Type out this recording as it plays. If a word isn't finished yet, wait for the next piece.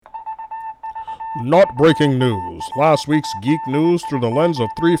Not breaking news. Last week's Geek news through the lens of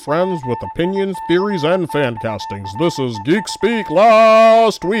three friends with opinions, theories, and fan castings. This is Geek Speak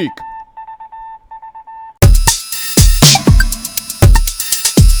Last Week.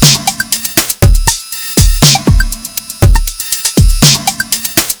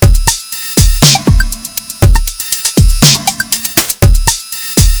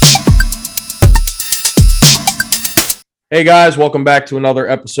 Hey guys, welcome back to another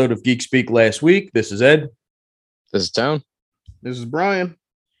episode of Geek Speak Last Week. This is Ed. This is Tone. This is Brian.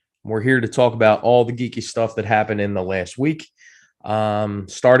 We're here to talk about all the geeky stuff that happened in the last week.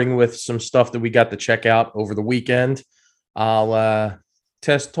 Starting with some stuff that we got to check out over the weekend. I'll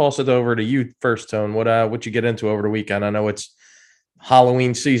toss it over to you first, Tone. What you get into over the weekend? I know it's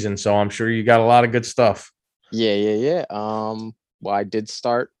Halloween season, so I'm sure you got a lot of good stuff. Yeah. Well, I did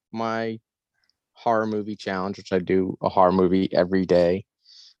start my horror movie challenge, which I do a horror movie every day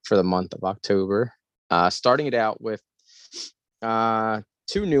for the month of October. Starting it out with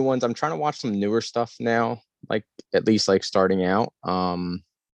two new ones. I'm trying to watch some newer stuff now, like at least like starting out.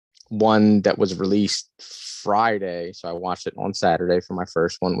 One that was released Friday, so I watched it on Saturday for my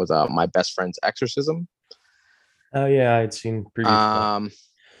first one, was My Best Friend's Exorcism. Oh yeah, I'd seen previous stuff.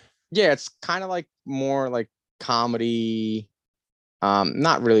 Yeah, it's kind of like more like comedy.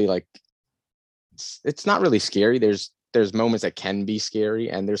 Not really like, it's not really scary. There's moments that can be scary,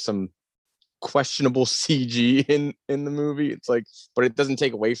 and there's some questionable CG in the movie. It's like, but it doesn't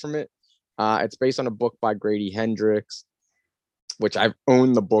take away from it. It's based on a book by Grady Hendrix, which I've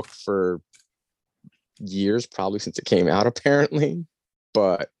owned the book for years, probably since it came out, apparently,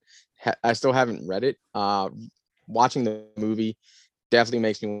 but I still haven't read it. Watching the movie definitely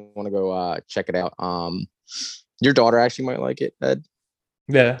makes me want to go check it out. Your daughter actually might like it, Ed.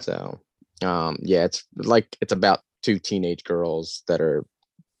 Yeah. So yeah, it's about two teenage girls that are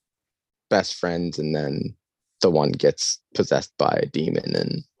best friends, and then the one gets possessed by a demon,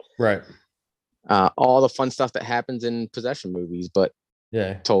 and Right. all the fun stuff that happens in possession movies, but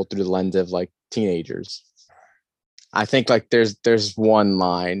Yeah. told through the lens of like teenagers. I think like there's one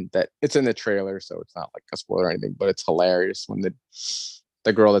line that it's in the trailer, so it's not like a spoiler or anything, but it's hilarious when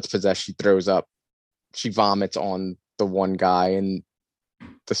the girl that's possessed, she throws up, she vomits on the one guy in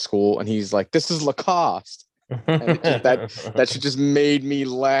the school, and he's like, "This is Lacoste," and that shit just made me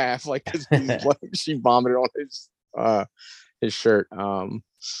laugh, like, cause he's like, she vomited on his shirt.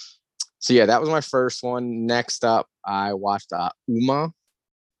 So yeah, that was my first one. Next up, I watched Uma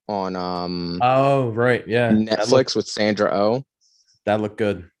on Oh right, yeah. Netflix with Sandra Oh. That looked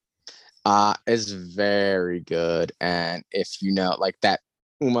good. Is very good, and if you know, like, that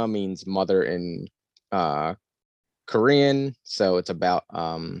Uma means mother in Korean, so it's about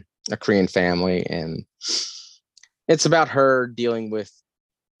a Korean family, and it's about her dealing with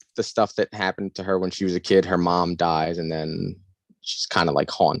the stuff that happened to her when she was a kid. Her mom dies, and then she's kind of like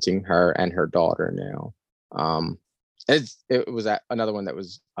haunting her and her daughter now. It was another one that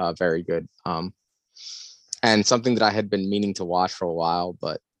was very good, and something that I had been meaning to watch for a while,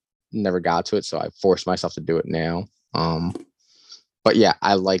 but never got to it, so I forced myself to do it now. But yeah,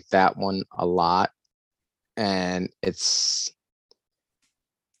 I like that one a lot, and it's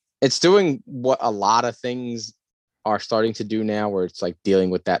doing what a lot of things are starting to do now, where it's like dealing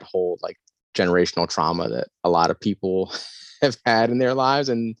with that whole like generational trauma that a lot of people have had in their lives,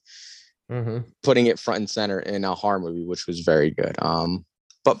 and putting it front and center in a horror movie, which was very good.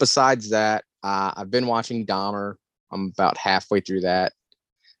 But besides that, I've been watching Dahmer. I'm about halfway through that.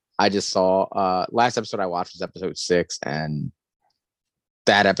 I just saw last episode I watched was episode 6, and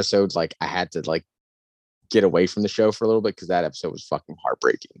that episode, like, I had to like get away from the show for a little bit because that episode was fucking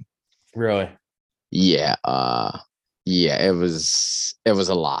heartbreaking. Really? Yeah. Yeah, it was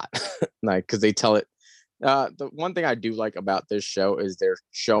a lot. Like, because they tell it. The one thing I do like about this show is they're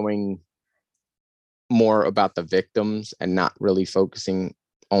showing more about the victims and not really focusing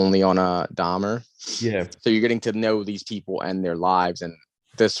only on Dahmer. Yeah. So you're getting to know these people and their lives, and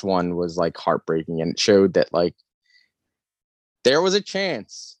this one was like heartbreaking, and it showed that like there was a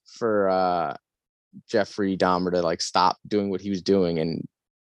chance for Jeffrey Dahmer to like stop doing what he was doing,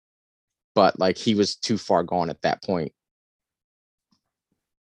 but like he was too far gone at that point,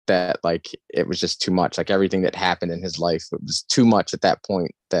 that like it was just too much. Like, everything that happened in his life, it was too much at that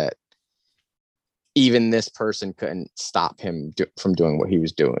point, that even this person couldn't stop him from doing what he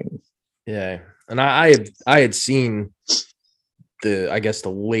was doing. Yeah, and I had seen the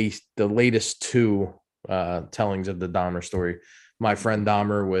latest two tellings of the Dahmer story. My Friend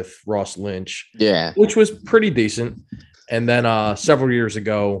Dahmer with Ross Lynch, Yeah, which was pretty decent. And then several years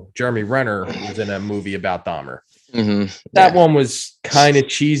ago, Jeremy Renner was in a movie about Dahmer. That one was kind of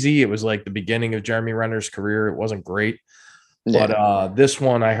cheesy. It was like the beginning of Jeremy Renner's career. It wasn't great. But this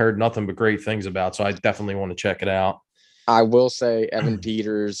one I heard nothing but great things about, so I definitely want to check it out. I will say Evan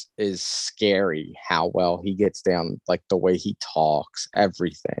Peters is scary how well he gets down, like the way he talks,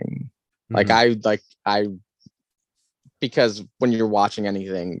 everything. Because when you're watching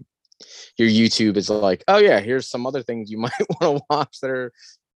anything, your YouTube is like, oh yeah, here's some other things you might want to watch that are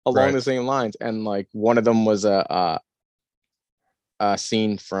along the same lines. And like one of them was a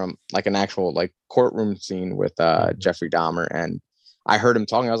scene from like an actual like courtroom scene with Jeffrey Dahmer, and I heard him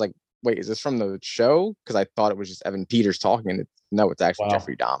talking. I was like, wait, is this from the show? Because I thought it was just Evan Peters talking, and no, it's actually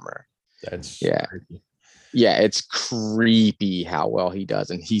Jeffrey Dahmer. That's creepy. Yeah, it's creepy how well he does,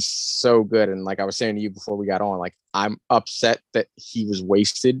 and he's so good. And like I was saying to you before we got on, like I'm upset that he was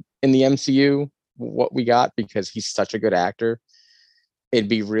wasted in the MCU, what we got, because he's such a good actor. It'd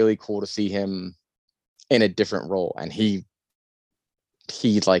be really cool to see him in a different role, and he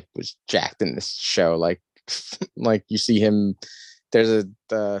like was jacked in this show. Like you see him. There's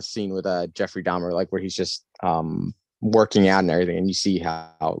a scene with Jeffrey Dahmer, like where he's just working out and everything, and you see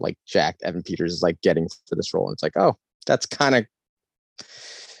how like jacked Evan Peters is like getting for this role, and it's like, oh, that's kind of,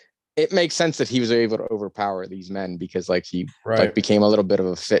 it makes sense that he was able to overpower these men, because like he like became a little bit of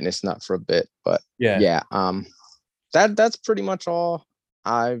a fitness nut for a bit. But that's pretty much all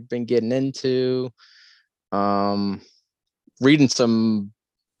I've been getting into. Reading some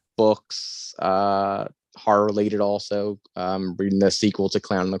books, horror related also. Reading the sequel to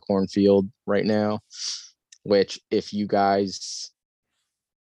Clown in the Cornfield right now, which if you guys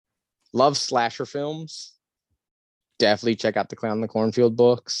love slasher films, definitely check out the Clown in the Cornfield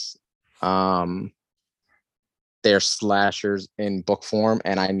books. They're slashers in book form,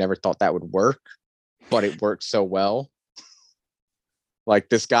 and I never thought that would work, but it works so well. Like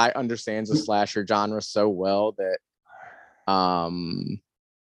this guy understands the slasher genre so well that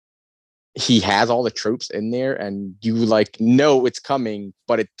he has all the tropes in there, and you like know it's coming,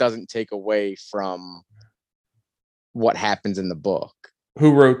 but it doesn't take away from what happens in the book.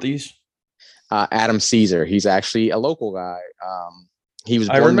 Who wrote these? Adam Caesar. He's actually a local guy. He was.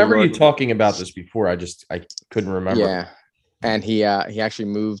 I remember you talking about this before. I couldn't remember. Yeah, and he actually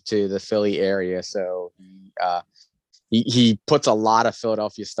moved to the Philly area, so he puts a lot of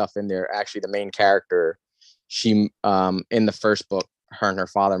Philadelphia stuff in there. Actually, the main character, she in the first book, her and her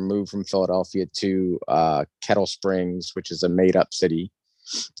father moved from Philadelphia to Kettle Springs, which is a made up city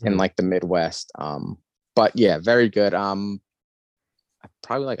in like the Midwest. But yeah, very good.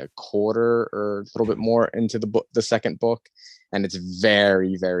 Probably like a quarter or a little bit more into the second book, and it's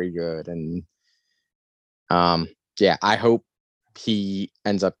very, very good. And yeah, I hope he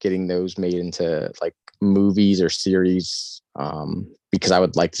ends up getting those made into like movies or series, because I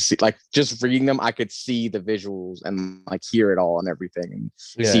would like to see, like, just reading them, I could see the visuals and like hear it all and everything, and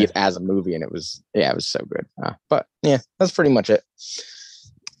see it as a movie, and it was so good. But yeah, that's pretty much it.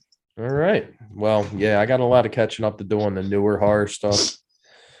 All right. Well, yeah, I got a lot of catching up to do on the newer horror stuff.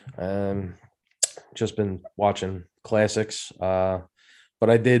 Just been watching classics. But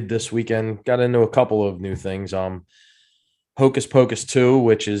I did this weekend, got into a couple of new things. Hocus Pocus 2,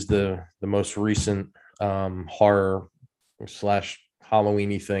 which is the most recent horror /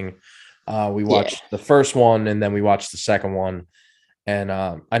 Halloween-y thing. We watched the first one, and then we watched the second one. And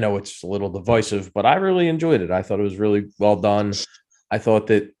I know it's a little divisive, but I really enjoyed it. I thought it was really well done. I thought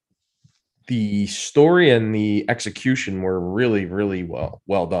that the story and the execution were really, really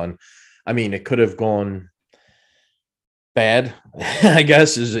well done. I mean, it could have gone bad, I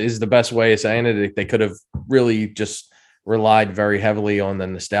guess is the best way of saying it. They could have really just relied very heavily on the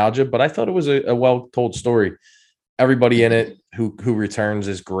nostalgia, but I thought it was a well-told story. Everybody in it who returns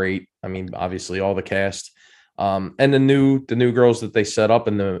is great. I mean, obviously all the cast, and the new girls that they set up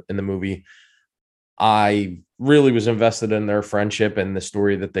in the movie. I really was invested in their friendship and the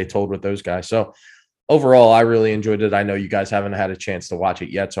story that they told with those guys. So overall, I really enjoyed it. I know you guys haven't had a chance to watch it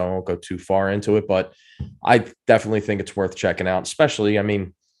yet, so I won't go too far into it, but I definitely think it's worth checking out. Especially, I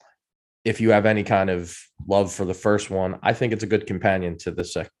mean, if you have any kind of love for the first one, I think it's a good companion to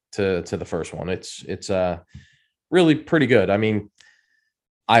the to the first one. It's really pretty good. I mean,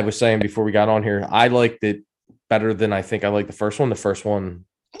 I was saying before we got on here, I liked it better than I think I liked the first one. The first one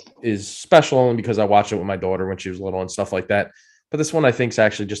is special only because I watched it with my daughter when she was little and stuff like that. But this one I think is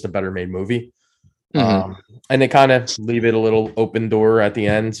actually just a better made movie. And they kind of leave it a little open door at the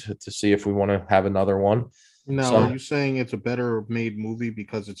end to see if we want to have another one. Now, are you saying it's a better made movie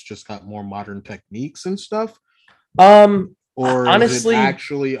because it's just got more modern techniques and stuff? Or honestly, is it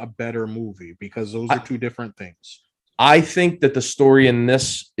actually a better movie? Because those are two different things. I think that the story in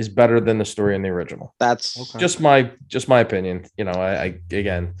this is better than the story in the original. That's Okay. Just my opinion. You know,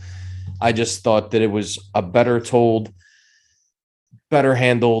 I just thought that it was a better told, better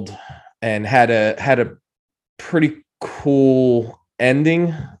handled, and had a pretty cool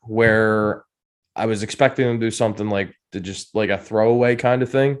ending where I was expecting them to do something like a throwaway kind of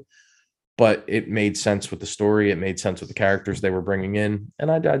thing, but it made sense with the story. It made sense with the characters they were bringing in,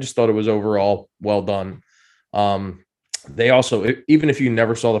 and I just thought it was overall well done. They also, even if you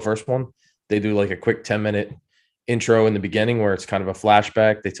never saw the first one, they do like a quick 10-minute intro in the beginning where it's kind of a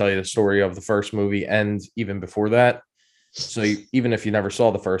flashback. They tell you the story of the first movie and even before that. So even if you never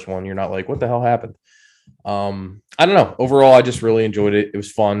saw the first one, you're not like, what the hell happened? I don't know. Overall, I just really enjoyed it. It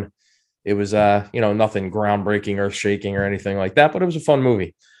was fun. It was, nothing groundbreaking, earth shaking or anything like that, but it was a fun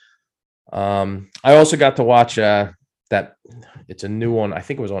movie. I also got to watch that. It's a new one. I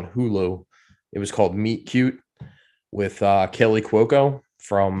think it was on Hulu. It was called Meet Cute with Kelly Cuoco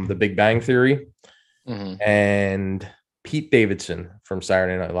from The Big Bang Theory and Pete Davidson from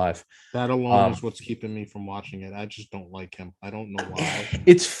Saturday Night Live. That alone is what's keeping me from watching it. I just don't like him. I don't know why.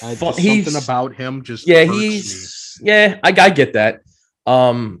 It's something about him just hurts me. I get that.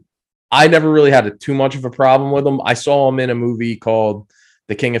 I never really had too much of a problem with him. I saw him in a movie called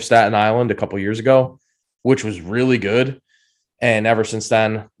The King of Staten Island a couple years ago, which was really good. And ever since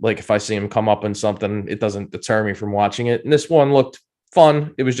then, like if I see him come up in something, it doesn't deter me from watching it. And this one looked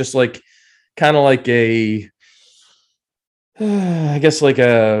fun. It was just like kind of like I guess like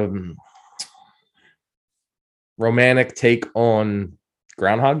a romantic take on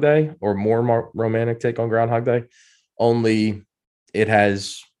Groundhog Day, or more romantic take on Groundhog Day. Only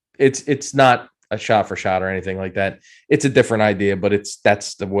it's not a shot for shot or anything like that. It's a different idea, but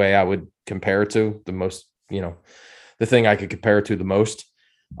that's the way I would compare it to the most, the thing I could compare it to the most.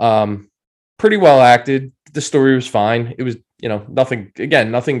 Pretty well acted. The story was fine. It was, nothing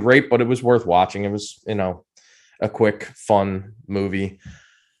great, but it was worth watching. It was, a quick, fun movie.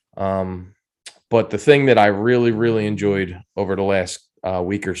 But the thing that I really, really enjoyed over the last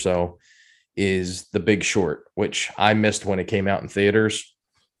week or so is The Big Short, which I missed when it came out in theaters.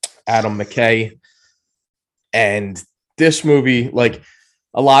 Adam McKay. And this movie, like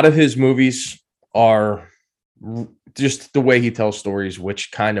a lot of his movies are just the way he tells stories,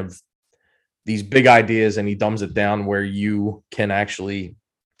 which kind of these big ideas, and he dumbs it down where you can actually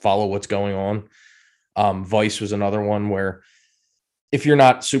follow what's going on. Vice was another one where if you're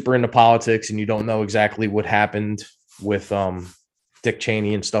not super into politics and you don't know exactly what happened with Dick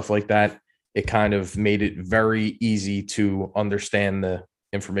Cheney and stuff like that, it kind of made it very easy to understand the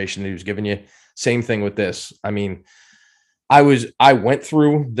information that he was giving you. Same thing with this. I mean, I went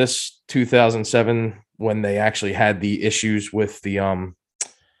through this 2007 when they actually had the issues with the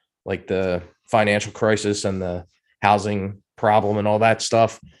like the financial crisis and the housing problem and all that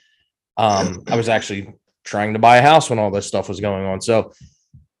stuff. I was actually trying to buy a house when all this stuff was going on. So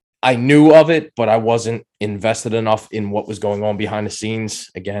I knew of it, but I wasn't invested enough in what was going on behind the scenes.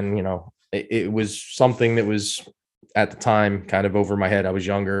 Again, it was something that was at the time kind of over my head. I was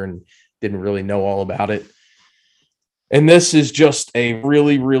younger and didn't really know all about it. And this is just a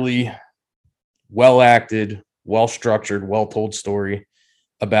really, really well acted, well structured, well told story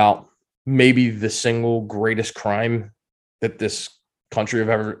about maybe the single greatest crime that this country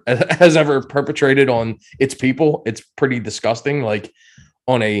has ever perpetrated on its people. It's pretty disgusting, like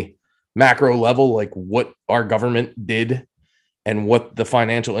on a macro level, like what our government did and what the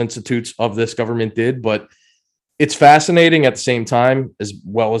financial institutes of this government did. But it's fascinating at the same time, as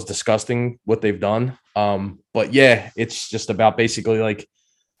well as disgusting what they've done. But yeah, it's just about basically like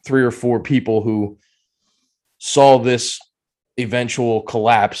 3 or 4 people who saw this eventual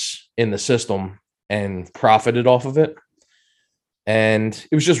collapse in the system and profited off of it. And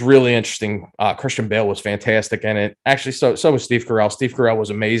it was just really interesting. Christian Bale was fantastic in it. Actually, so was Steve Carell. Steve Carell was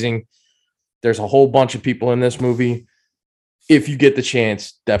amazing. There's a whole bunch of people in this movie. If you get the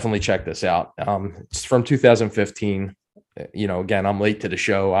chance, definitely check this out. It's from 2015. Again, I'm late to the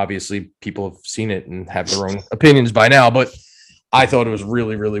show. Obviously, people have seen it and have their own opinions by now, but I thought it was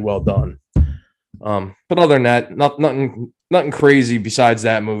really, really well done. But other than that, nothing crazy besides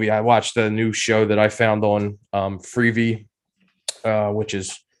that movie. I watched a new show that I found on Freevee, which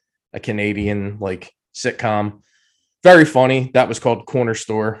is a Canadian like sitcom. Very funny. That was called Corner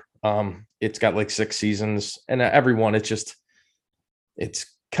Store. It's got like 6 seasons, and every one it's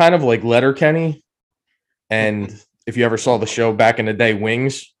kind of like Letterkenny. And if you ever saw the show back in the day,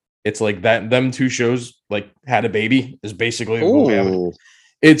 Wings, it's like that. Them 2 shows like had a baby is basically what happened.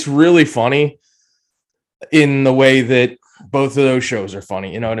 It's really funny in the way that both of those shows are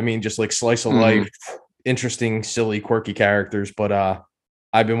funny. You know what I mean? Just like slice of life, interesting, silly, quirky characters. But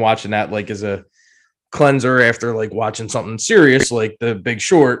I've been watching that like as a cleanser after like watching something serious like The Big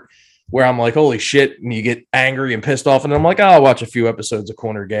Short, where I'm like, holy shit, and you get angry and pissed off, and I'm like, oh, I'll watch a few episodes of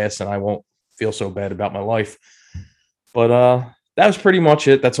Corner Gas and I won't feel so bad about my life. But that was pretty much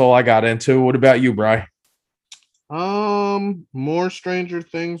it. That's all I got into. What about you, Bri? More Stranger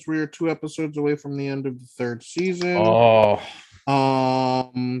Things. We are 2 episodes away from the end of the 3rd season. Oh,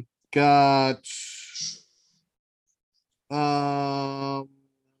 Got some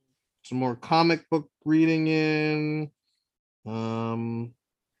more comic book reading in.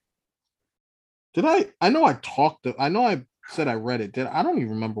 Did I know I said I read it. I don't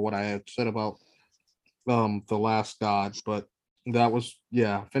even remember what I had said about The Last God, but that was,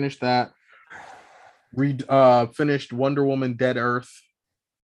 yeah, finished that. Finished Wonder Woman Dead Earth.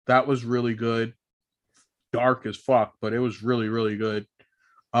 That was really good. Dark as fuck, but it was really, really good.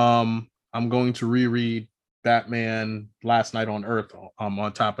 I'm going to reread Batman Last Night on Earth.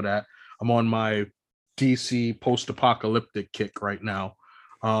 On top of that, I'm on my DC post-apocalyptic kick right now.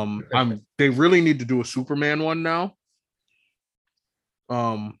 They really need to do a Superman one now.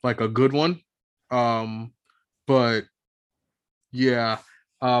 Like a good one. But yeah,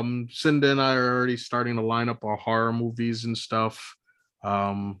 Cinda and I are already starting to line up our horror movies and stuff.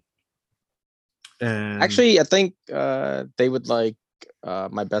 And Actually, I think they would like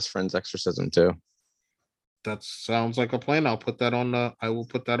My Best Friend's Exorcism too. that sounds like a plan. I will put that on the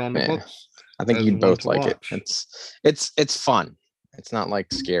books. I think as you'd one both to like watch. it. It's fun. It's not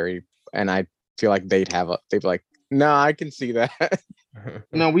like scary, and I feel like they'd be like, no, I can see that.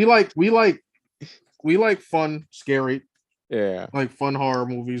 No, we like fun, scary, Yeah. like fun horror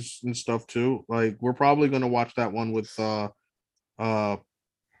movies and stuff too. Like we're probably gonna watch that one with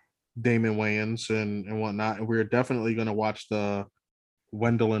Damon Wayans and whatnot. And we're definitely gonna watch the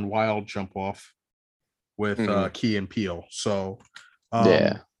Wendell and Wild jump off with Key and Peele. So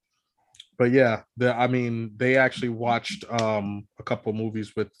Yeah. but yeah, they actually watched a couple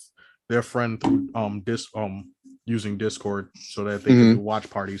movies with their friend through using Discord so that they could do watch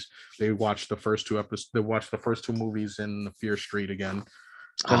parties. They watched the first 2 episodes. They watched the first 2 movies in Fear Street again.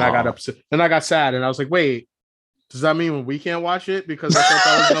 Then I got upset. Then I got sad, and I was like, "Wait, does that mean we can't watch it? Because I thought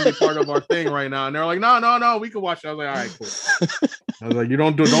that was gonna be part of our thing right now." And they're like, "No, we can watch it." I was like, "All right, cool." I was like, "You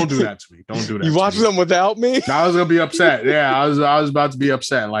don't do that to me. Don't do that." You watch them without me? I was gonna be upset. Yeah, I was about to be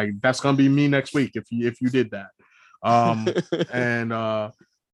upset. Like that's gonna be me next week if you did that. And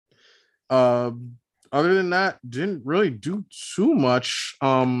other than that, didn't really do too much.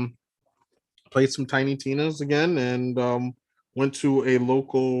 Played some Tiny Tina's again, and went to a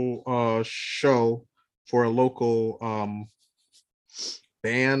local show for a local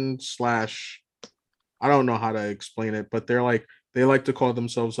band slash. I don't know how to explain it, but they like to call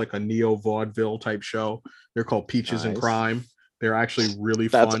themselves like a neo vaudeville type show. They're called Peaches and Crime. They're actually really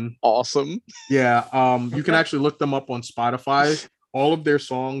fun. That's awesome. Yeah. You can actually look them up on Spotify. All of their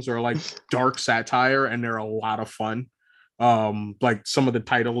songs are like dark satire and they're a lot of fun. Like some of the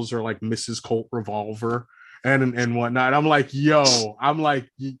titles are like Mrs. Colt Revolver and whatnot. I'm like, yeah,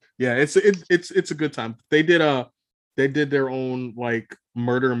 it's a good time. They did their own like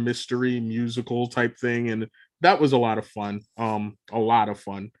murder mystery musical type thing, and that was a lot of fun. Other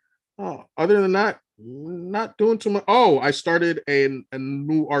than that, not doing too much. Oh, I started a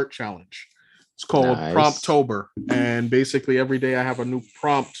new art challenge. It's called Promptober, and basically every day I have a new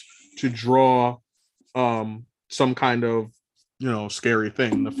prompt to draw some kind of scary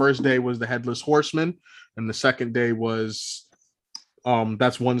thing. The first day was the Headless Horseman, and the second day was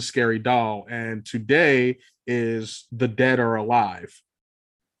that's one scary doll, and today is The Dead Are Alive.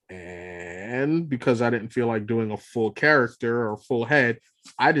 And because I didn't feel like doing a full character or full head,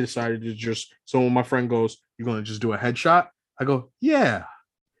 I decided to just, so when my friend goes, "You're going to just do a headshot?" I go, yeah.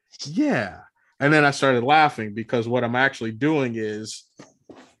 And then I started laughing because what I'm actually doing is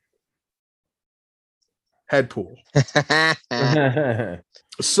head pool.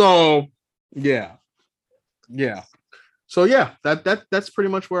 So yeah. So yeah, that's pretty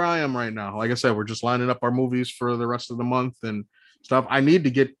much where I am right now. Like I said, we're just lining up our movies for the rest of the month and stuff. I need to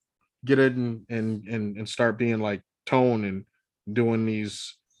get it and start being like Tone and doing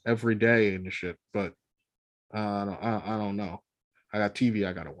these every day and shit. But I don't know. I got TV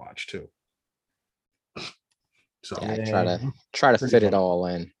I gotta watch too. So yeah, try to fit it all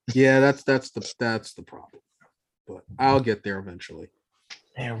in. Yeah, that's the problem. But I'll get there eventually.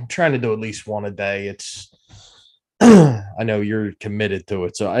 Yeah, I'm trying to do at least one a day. It's I know you're committed to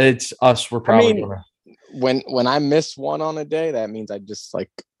it, so it's us. We're probably gonna. When I miss one on a day, that means I just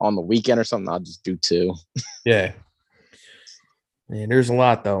like on the weekend or something, I'll just do 2. Yeah. Yeah, there's a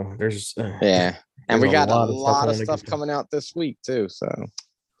lot though. There's yeah. And we There's got a I lot of wanna stuff get to. coming out this week too. So,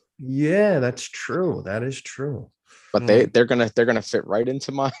 Yeah, that's true. That is true. but they're gonna fit right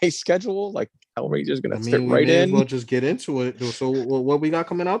into my schedule. Like Hellraiser's gonna I fit mean, we right may as in. well just get into it. So, what we got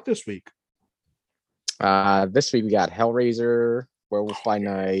coming out this week? This week we got Hellraiser, Werewolf by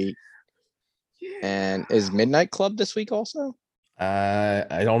Night, and is Midnight Club this week also?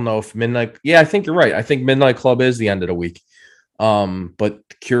 I don't know if Midnight. Yeah, I think you're right. I think Midnight Club is the end of the week. But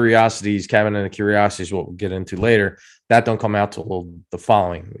Curiosities, Cabin of the Curiosities, what we'll get into later, that don't come out till the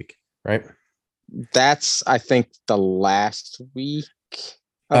following week, right? That's I think the last week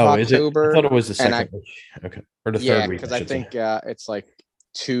of October. I thought it was the second week. Okay, or the third week. Because I think it's like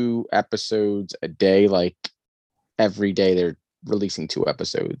 2 episodes a day. Like every day they're releasing 2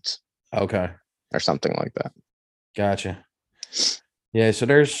 episodes. Okay, or something like that. Gotcha. Yeah, so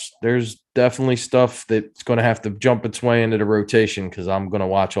there's definitely stuff that's going to have to jump its way into the rotation because I'm going to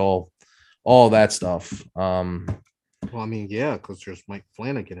watch all that stuff. Well, I mean, yeah, because there's Mike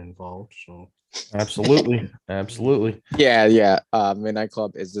Flanagan involved, so absolutely. Yeah. Midnight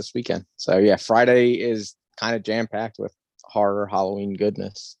Club is this weekend, so yeah, Friday is kind of jam packed with horror Halloween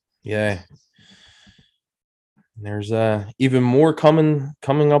goodness. Yeah. There's even more coming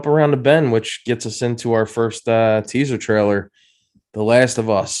up around the bend, which gets us into our first teaser trailer. The Last of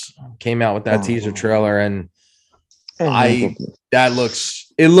Us came out with that teaser trailer, and it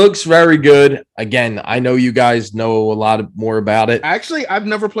looks very good. Again, I know you guys know a lot more about it. Actually, I've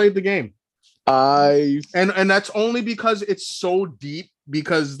never played the game. And that's only because it's so deep.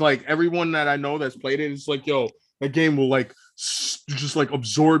 Because like everyone that I know that's played it, it's like, yo, that game will like just like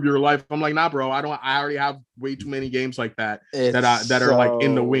absorb your life. I'm like, nah, bro. I already have way too many games like that that are like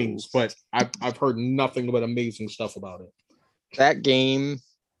in the wings. But I've heard nothing but amazing stuff about it. That game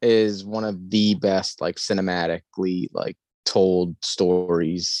is one of the best like cinematically like told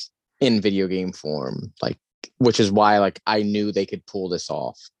stories in video game form. Like, which is why like I knew they could pull this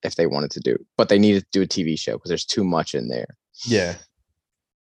off if they wanted to do, but they needed to do a TV show because there's too much in there. Yeah.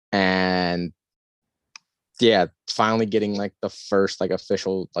 And yeah, finally getting like the first like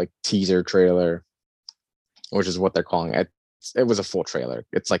official like teaser trailer, which is what they're calling it. It was a full trailer.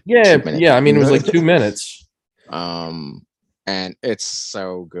 It's like 2 minutes. Yeah. I mean, it was like 2 minutes. And it's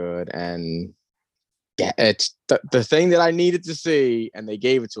so good. And yeah, it's the thing that I needed to see, and they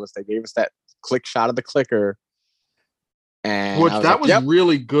gave it to us. They gave us that click shot of the clicker, and which that was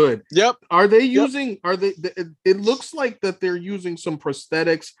really good. Yep. Are they using? Are they? It looks like that they're using some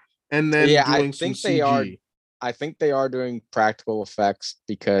prosthetics and then doing some CG. I think they are doing practical effects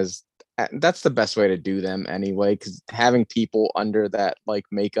because that's the best way to do them anyway. Because having people under that like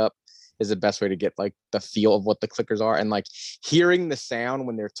makeup is the best way to get like the feel of what the clickers are, and like hearing the sound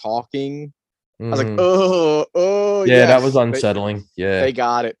when they're talking. I was like, oh, yeah, yes. That was unsettling. They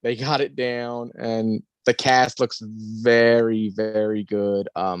got it down, and the cast looks very, very good.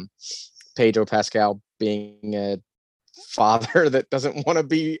 Pedro Pascal being a father that doesn't want to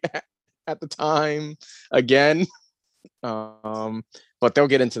be at the time again. But they'll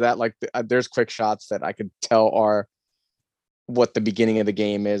get into that. Like, there's quick shots that I could tell are what the beginning of the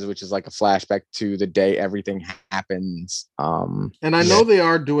game is, which is like a flashback to the day everything happens. And I know they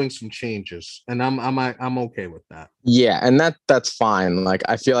are doing some changes, and I'm okay with that. Yeah, and that's fine. Like,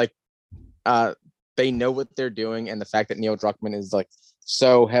 I feel like they know what they're doing, and the fact that Neil Druckmann is like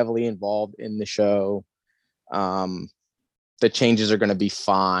so heavily involved in the show, the changes are going to be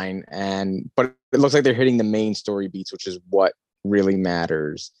fine. But it looks like they're hitting the main story beats, which is what really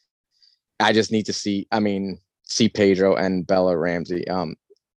matters. I just need to see Pedro and Bella Ramsey.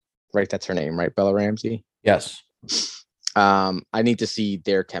 Right, that's her name, right? Bella Ramsey. Yes. I need to see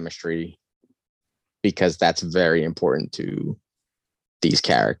their chemistry because that's very important to these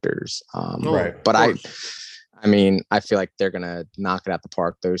characters. Right. But I feel like they're gonna knock it out the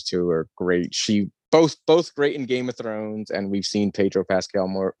park. Those two are great. Both great in Game of Thrones, and we've seen Pedro Pascal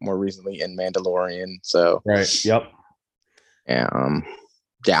more recently in Mandalorian. So right. Yep. Yeah.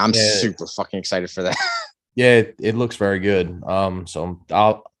 I'm super fucking excited for that. Yeah, it looks very good. So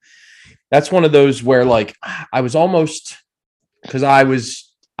that's one of those where like I was almost, because I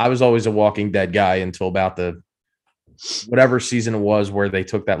was always a Walking Dead guy until about the whatever season it was where they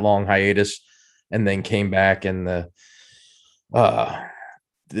took that long hiatus and then came back, and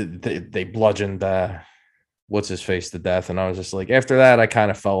they bludgeoned what's his face to death, and I was just like, after that I kind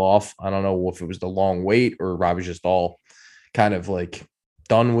of fell off. I don't know if it was the long wait or I was just all kind of like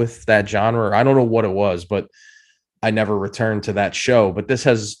done with that genre. I don't know what it was, but I never returned to that show. But this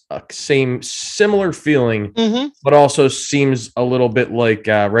has a similar feeling, but also seems a little bit like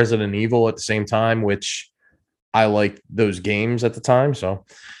Resident Evil at the same time, which I liked those games at the time. So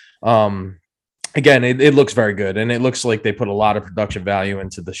again, it looks very good, and it looks like they put a lot of production value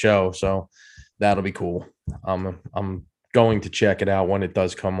into the show, so that'll be cool. I'm going to check it out when it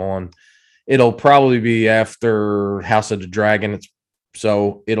does come on. It'll probably be after House of the Dragon,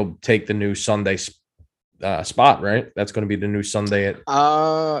 so it'll take the new Sunday spot, right? That's going to be the new Sunday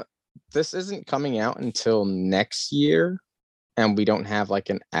at. This isn't coming out until next year, and we don't have like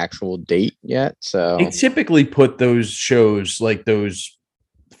an actual date yet. So They typically put those shows like those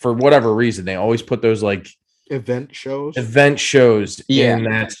for whatever reason. They always put those like event shows in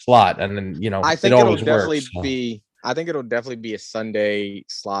that slot, and then I think it it'll always definitely works, so. be. I think it'll definitely be a Sunday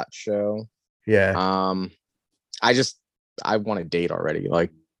slot show. Yeah. I want a date already. Like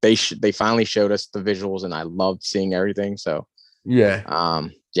they finally showed us the visuals, and I loved seeing everything. So Yeah.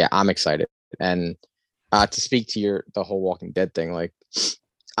 yeah, I'm excited. And to speak to the whole Walking Dead thing, like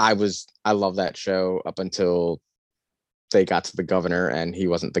I love that show up until they got to the governor, and he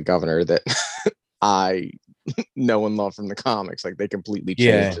wasn't the governor that I know and love from the comics. Like they completely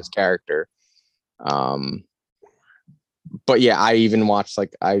changed his character. But yeah, I even watched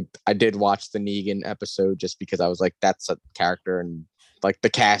I did watch the Negan episode just because I was like, that's a character, and like the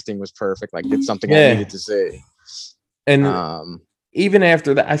casting was perfect. Like it's something I needed to see. And even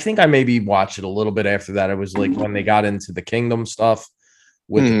after that, I think I maybe watched it a little bit after that. It was like when they got into the kingdom stuff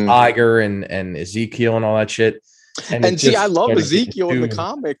with the tiger and Ezekiel and all that shit. And see, I love Ezekiel in the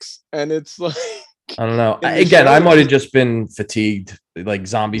comics, and it's like I don't know. Again, I might have just been fatigued, like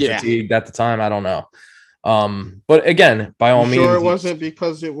zombie fatigued at the time. I don't know. But again, by all means, sure it wasn't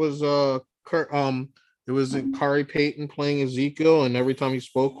because it was it was Kari Payton playing Ezekiel, and every time he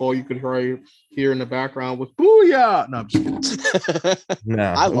spoke, all you could hear in the background was "Booyah!" No, I'm just kidding.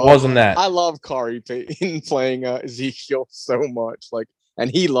 No, it wasn't that. I love Kari Payton playing Ezekiel so much, like, and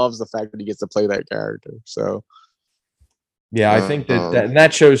he loves the fact that he gets to play that character. So, yeah, I think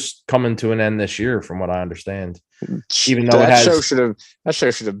that show's coming to an end this year, from what I understand. Even though that show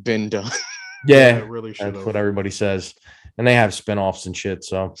should have been done. Yeah, it really should. That's what everybody says, and they have spinoffs and shit.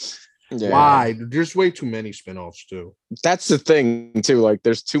 So why? There's way too many spinoffs too. That's the thing too. Like,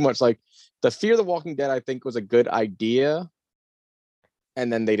 there's too much. Like, the Fear the Walking Dead, I think, was a good idea,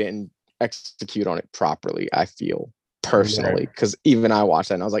 and then they didn't execute on it properly. I feel personally, because even I watched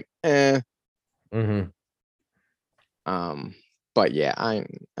that and I was like, eh. But yeah, I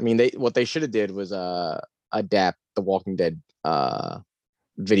mean, what they should have did was adapt the Walking Dead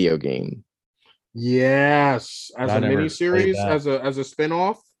video game. Yes, as a miniseries, as a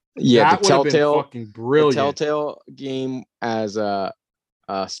spinoff. Yeah, that would have been fucking brilliant. The Telltale game as a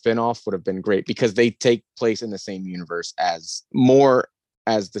spinoff would have been great, because they take place in the same universe as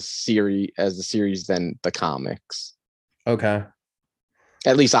the series than the comics. Okay.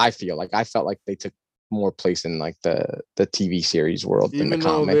 At least I feel like I felt like they took more place in like the TV series world than the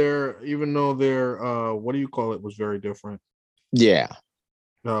comic. Even though their what do you call it was very different. Yeah.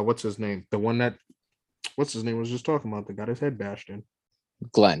 What's his name? The one that was just talking about that got his head bashed in.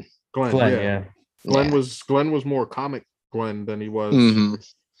 Glenn. Yeah. Glenn was more comic Glenn than he was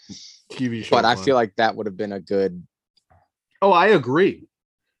TV show. But I feel like that would have been a good. Oh, I agree.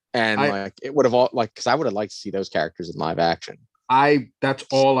 And it would have all because I would have liked to see those characters in live action. That's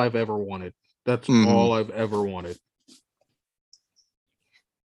all I've ever wanted. That's all I've ever wanted.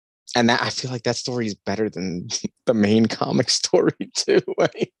 And that, I feel like that story is better than the main comic story too.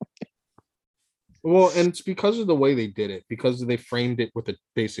 Well, and it's because of the way they did it, because they framed it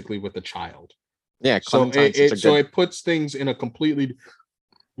basically with a child. Yeah, so it puts things in a completely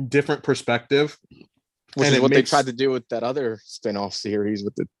different perspective, which is what they tried to do with that other spin-off series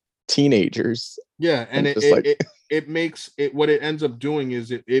with the teenagers. Yeah, and it makes it, what it ends up doing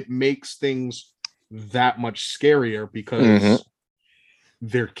is it makes things that much scarier because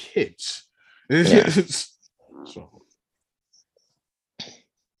they're kids. Yeah.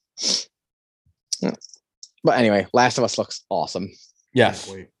 But anyway, Last of Us looks awesome.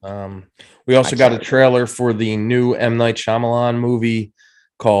 Yes. We also got a trailer for the new M. Night Shyamalan movie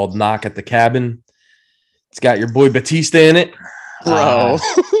called Knock at the Cabin. It's got your boy Batista in it. Bro.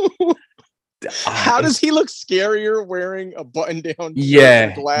 How does he look scarier wearing a button-down shirt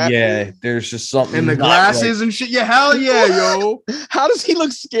and glasses? Yeah, there's just something. And the glasses and shit. Yeah, hell yeah, yo. How does he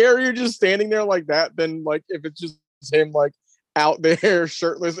look scarier just standing there like that than like if it's just him like out there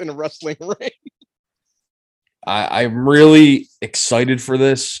shirtless in a wrestling ring? I'm really excited for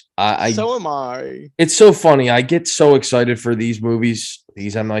this. So am I. It's so funny. I get so excited for these movies,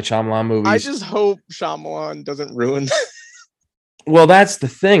 these M. Night Shyamalan movies. I just hope Shyamalan doesn't ruin that. Well, that's the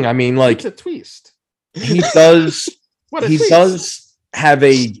thing. I mean, like, it's a twist. He does. does have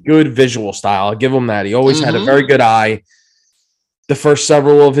a good visual style. I'll give him that. He always had a very good eye. the first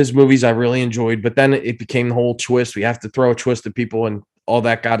several of his movies I really enjoyed, but then it became the whole twist. We have to throw a twist at people, and all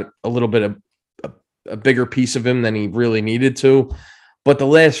that got a little bit of a bigger piece of him than he really needed to. But the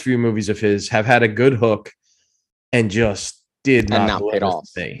last few movies of his have had a good hook and just did not paid off.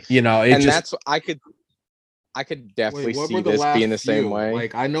 You know, it and just that's I could definitely what see were the this last being the same few? way.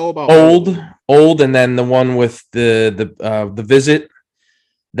 Like I know about old, and then the one with the visit.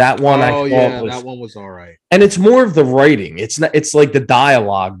 That one I thought that one was all right. And it's more of the writing. It's not. It's like the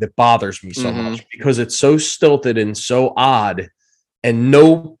dialogue that bothers me so much because it's so stilted and so odd, and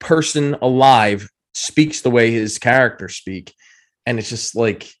no person alive speaks the way his characters speak, and it's just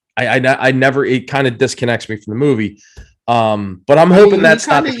like I never. It kind of disconnects me from the movie. But I'm hoping that's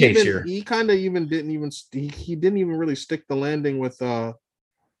not the case here. He kind of even didn't even really stick the landing with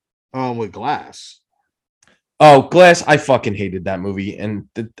Glass. Oh, Glass, I fucking hated that movie. And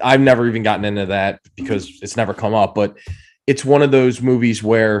I've never even gotten into that because it's never come up. But it's one of those movies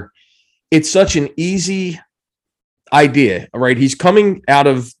where it's such an easy idea, right? He's coming out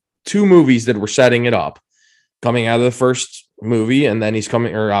of two movies that were setting it up, coming out of the first movie, and then he's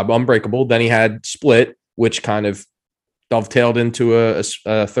coming, or Unbreakable. Then he had Split, which kind of dovetailed into a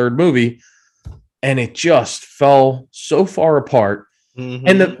third movie. And it just fell so far apart.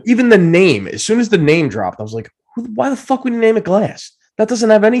 And even the name, as soon as the name dropped, I was like, why the fuck would you name it Glass? That doesn't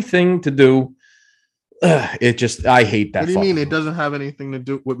have anything to do. I hate that. What do you mean it doesn't have anything to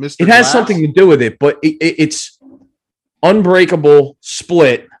do with Mr. It has something to do with it, but it's Unbreakable,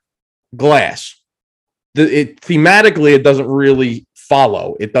 Split, Glass. Thematically, it doesn't really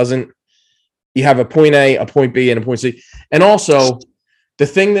follow. It doesn't. You have a point A, a point B, and a point C. And also, the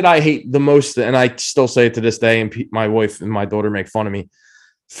thing that I hate the most, and I still say it to this day, and my wife and my daughter make fun of me,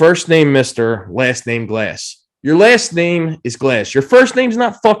 first name Mr., last name Glass. Your last name is Glass. Your first name's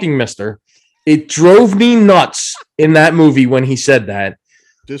not fucking Mr. It drove me nuts in that movie when he said that.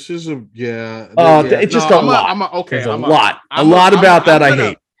 This is a It's just a lot. Okay, a lot about that I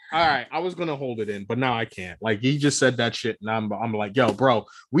hate. All right, I was gonna hold it in, but now I can't. Like he just said that shit, and I'm like, yo, bro,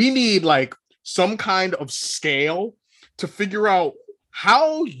 we need like some kind of scale to figure out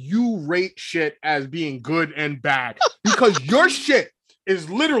how you rate shit as being good and bad, because your shit is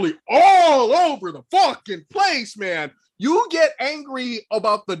literally all over the fucking place, man. You get angry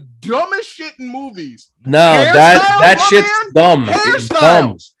about the dumbest shit in movies. No, that shit's dumb. It's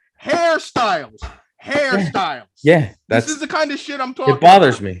dumb. Hairstyles. Yeah, this is the kind of shit I'm talking. It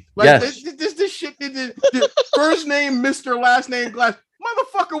bothers about. me. Like yes, this shit. The first name Mr., last name Glass.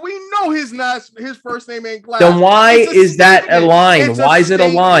 Motherfucker, we know his first name ain't Glass. Then why is that a line? Why is it a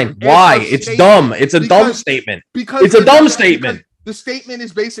line? Why? It's dumb. It's a dumb statement. Because it's a dumb statement. The statement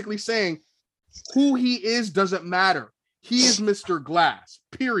is basically saying who he is doesn't matter. He is Mr. Glass.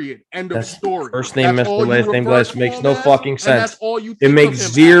 Period. End of story. First name Mr. Last name Glass makes no fucking sense. That's all you. It makes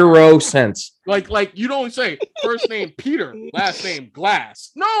zero sense. Like you don't say first name Peter, last name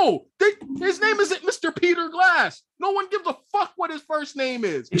Glass. No, his name isn't Mr. Peter Glass. No one gives a fuck what his first name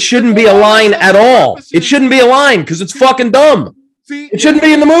is. It shouldn't be a line at all. It shouldn't be a line because it's fucking dumb. See, it shouldn't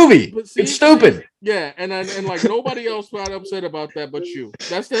be in the movie. It's stupid. Yeah, and like nobody else got upset about that but you.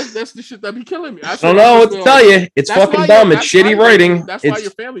 That's the shit that be killing me. I don't know what to tell you. It's fucking dumb. It's shitty writing. That's why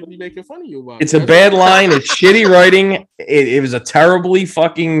your family be making fun of you about it. It's a bad line. It's shitty writing. It was a terribly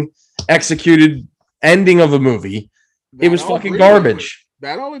fucking executed ending of a movie. It was fucking garbage.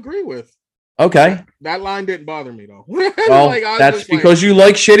 That I'll agree with. Okay. That line didn't bother me though. Well, that's because you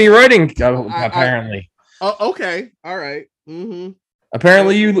like shitty writing, apparently. Okay. All right.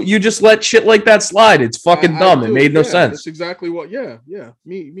 Apparently, you just let shit like that slide. It's fucking dumb. It made no sense. That's exactly what. Yeah.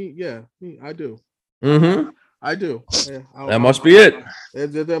 Me. I do. I do. Yeah, that must be it.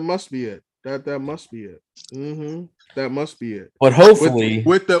 That must be it. That must be it. That must be it. But hopefully,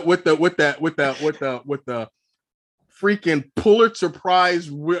 with the freaking Pulitzer Prize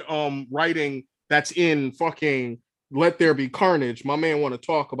writing that's in fucking Let There Be Carnage. My man want to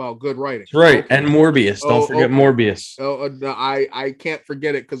talk about good writing. That's right. Okay. And Morbius. Don't forget Morbius. I can't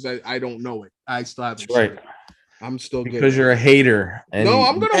forget it because I don't know it. I still haven't. That's right. I'm still good. Because you're a hater. And no,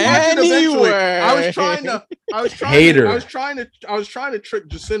 I'm gonna watch it eventually. I was trying to trick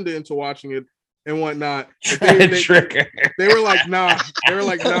Jacinda into watching it and whatnot. They were like, nah. They were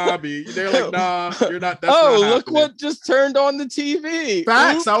like, nah, B. They're like, nah, you're not. That's not look what just turned on the TV.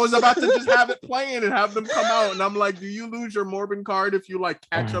 Facts. Oops. I was about to just have it playing and have them come out, and I'm like, do you lose your Morbin card if you like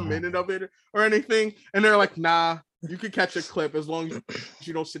catch a minute of it or anything? And they're like, nah, you could catch a clip as long as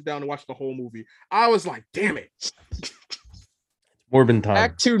you don't sit down and watch the whole movie. I was like, damn it. Morbin time.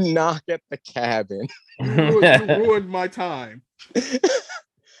 Back to Knock at the Cabin. You ruined my time.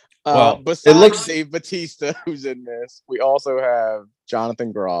 Well, it Besides looks. Dave Bautista, who's in this, we also have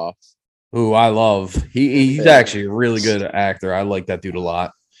Jonathan Groff. Who I love. He's Yeah. actually a really good actor. I like that dude a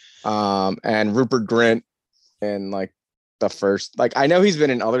lot. And Rupert Grint in like the first, like I know he's been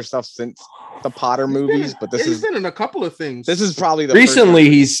in other stuff since the Potter movies, but he's been in a couple of things. this is probably the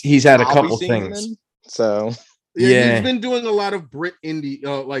Recently first he's had a I'll be couple seeing him things. in, so Yeah. He's been doing a lot of Brit indie,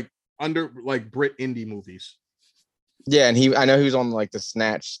 Brit indie movies. yeah, and I know he was on like the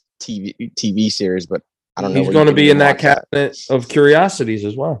Snatch TV series, but I don't know. He's where going you to can be in even that watch that. cabinet of curiosities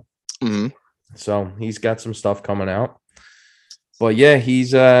as well. Mhm. So he's got some stuff coming out. But yeah,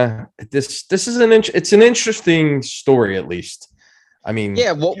 he's this is it's an interesting story, at least. I mean,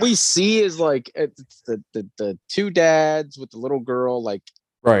 Yeah, what we see is like it's the two dads with the little girl, like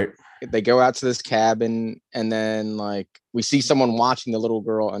right. they go out to this cabin, and then like we see someone watching the little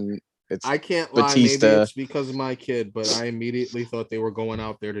girl, and it's I can't lie, Bautista. maybe it's because of my kid, but I immediately thought they were going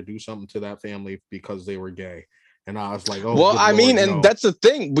out there to do something to that family because they were gay. And I was like, oh, well, good I mean, Lord, and no. that's the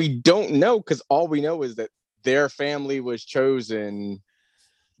thing. We don't know because all we know is that their family was chosen.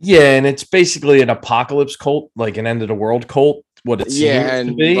 Yeah, and it's basically an apocalypse cult, like an end of the world cult, what it seems to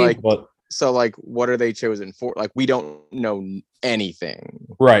and be. like, but so like, what are they chosen for? Like, we don't know anything.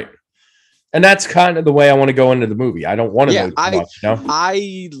 right. And that's kind of the way I want to go into the movie. I don't want to know too much, you know?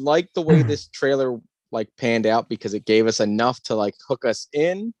 I like the way this trailer like panned out because it gave us enough to like hook us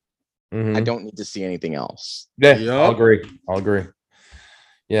in. Mhm. I don't need to see anything else. Yeah, Yup. I'll agree.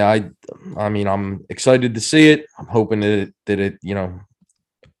 Yeah, I mean, I'm excited to see it. I'm hoping that it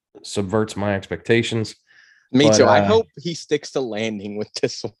subverts my expectations. Me But, too. I hope he sticks to landing with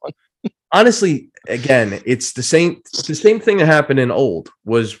this one. honestly, again, it's the same thing that happened in Old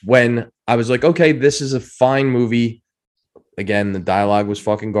was when I was like, okay, this is a fine movie. Again, the dialogue was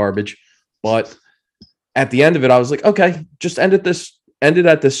fucking garbage, but at the end of it, I was like, okay, just end it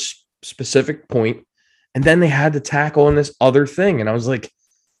at this specific point, and then they had to tackle on this other thing, and I was like,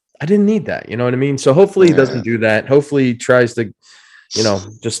 I didn't need that, you know what I mean? So hopefully he doesn't do that. Hopefully he tries to,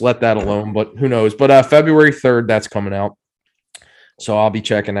 just let that alone. But who knows? But February 3rd, that's coming out. So I'll be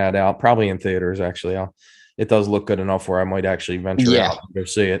checking that out, probably in theaters. Actually, it does look good enough where I might actually venture out and go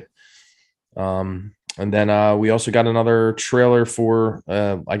see it. And then we also got another trailer for,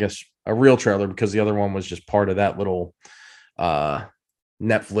 I guess, a real trailer because the other one was just part of that little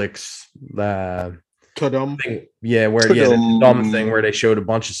Netflix thing. Yeah, where the dumb thing where they showed a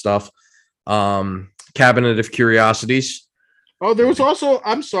bunch of stuff. Cabinet of Curiosities. Oh, there was also,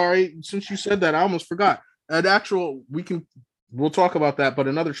 I'm sorry, since you said that, I almost forgot. We'll talk about that, but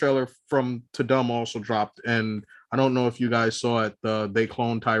another trailer from To Dumb also dropped, and I don't know if you guys saw it, the They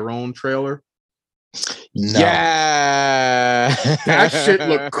Clone Tyrone trailer. No. Yeah, That shit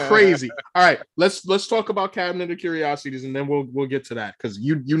looked crazy. All right, let's talk about Cabinet of Curiosities, and then we'll get to that because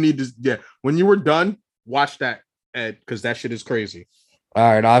you need to when you were done, watch that, Ed, because that shit is crazy.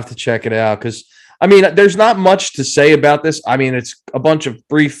 All right, I'll have to check it out because I mean, there's not much to say about this. I mean, it's a bunch of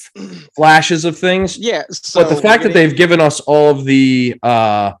brief flashes of things. Yeah, so but the fact that they've given us all of the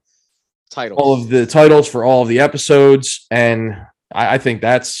titles for all of the episodes, and I think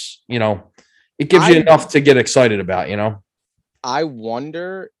that's it gives you enough to get excited about. I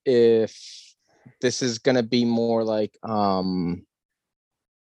wonder if this is gonna be more like the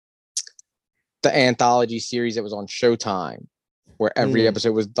anthology series that was on Showtime, where every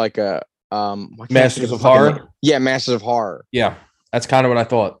episode was like a Masters of Horror. Yeah, Masters of Horror. Yeah, that's kind of what I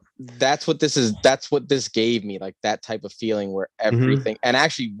thought. That's what this is. That's what this gave me, like that type of feeling where everything. And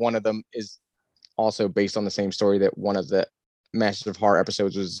actually, one of them is also based on the same story that one of the Masters of Horror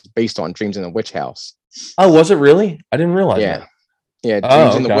episodes was based on, Dreams in the Witch House. Oh, was it really? I didn't realize that. Yeah,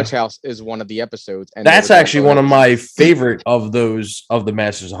 Dreams in the Witch House is one of the episodes, and that's actually one of my favorite of the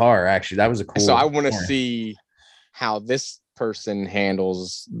Masters of Horror. Actually, that was a cool. So I want to see how this person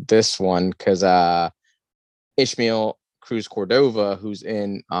handles this one because Ishmael Cruz Cordova, who's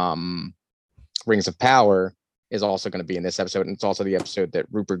in Rings of Power, is also going to be in this episode, and it's also the episode that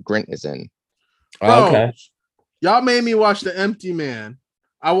Rupert Grint is in. Bro, okay, y'all made me watch The Empty Man.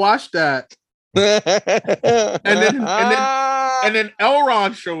 I watched that. and then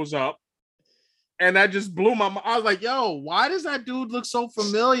Elrond shows up, and that just blew my mind. I was like, "Yo, why does that dude look so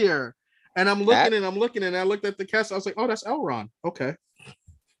familiar?" And I'm looking, and I looked at the cast. I was like, "Oh, that's Elrond." Okay,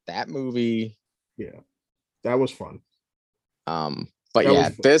 that movie, yeah, that was fun. But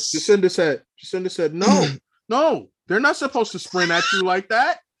yeah, this Jacinda said, "No, they're not supposed to sprint at you like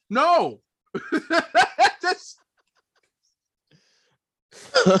that. No."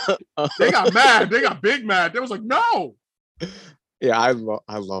 They got mad. They got big mad. They was like, no. Yeah, I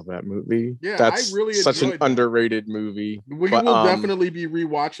love that movie. Yeah, that's I really such an enjoyed that. underrated movie. We But, will definitely be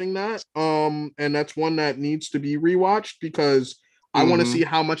rewatching that. And that's one that needs to be rewatched because I want to see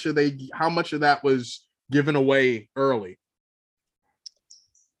how much of that was given away early.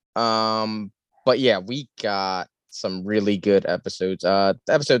 But yeah, we got some really good episodes. The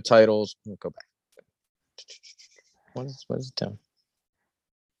episode titles. We'll go back. What is it doing?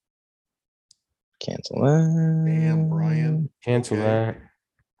 Cancel that. Damn, Brian. Cancel that.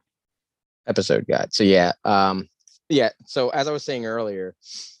 Episode guide. So yeah, So as I was saying earlier,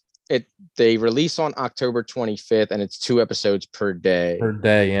 they release on October 25th, and it's 2 episodes per day. Per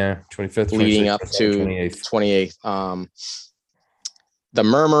day, yeah. 25th, leading 26th, up to 28th. 28th. The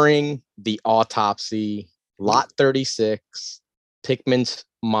Murmuring, The Autopsy, Lot 36, Pikmin's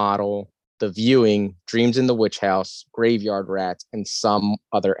Model, The Viewing, Dreams in the Witch House, Graveyard Rats, and Some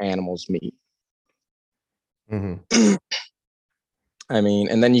Other Animals Meet. Mm-hmm. I mean,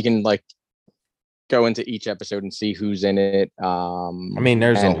 and then you can like go into each episode and see who's in it. I mean,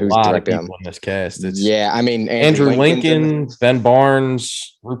 there's a lot of people in this cast. It's I mean, Andrew Lincoln, Ben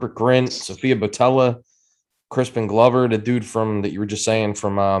Barnes, Rupert Grint, Sophia Botella, Crispin Glover, the dude that you were just saying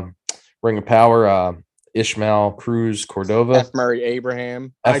from Ring of Power, Ishmael Cruz Cordova, F. Murray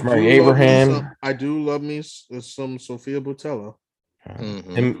Abraham. I do love me some Sophia Botella.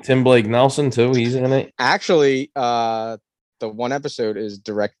 Tim Blake Nelson too. He's in it. Actually, the one episode is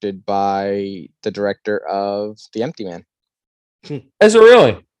directed by the director of The Empty Man. Is it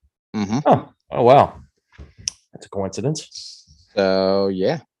really? Mm-hmm. Oh wow, that's a coincidence. So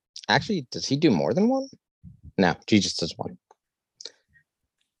yeah, actually, does he do more than one? No, he just does one.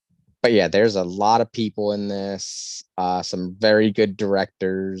 But yeah, there's a lot of people in this. Some very good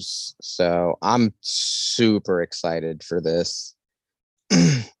directors. So I'm super excited for this.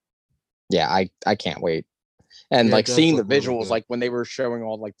 Yeah, I can't wait. And like seeing the visuals, like when they were showing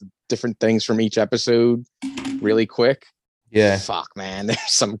all like the different things from each episode really quick. Yeah. Fuck, man. There's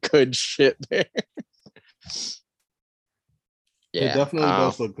some good shit there. Yeah. It definitely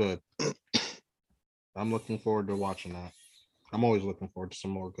does look good. I'm looking forward to watching that. I'm always looking forward to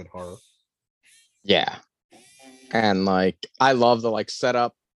some more good horror. Yeah. And like I love the like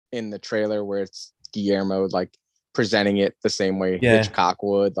setup in the trailer where it's Guillermo like presenting it the same way Hitchcock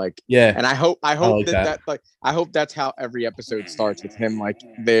would, like, and I hope like that like I hope that's how every episode starts, with him like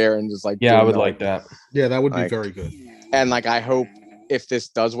there and just like I would like that. Yeah, that would be very good. And like I hope if this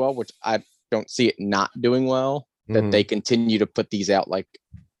does well, which I don't see it not doing well, that they continue to put these out, like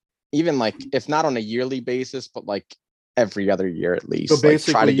even like if not on a yearly basis, but like every other year at least. So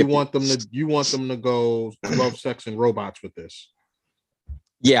basically, you want them to go Love, Sex, and Robots with this.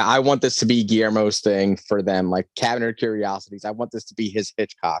 Yeah, I want this to be Guillermo's thing for them, like Cabinet of Curiosities. I want this to be his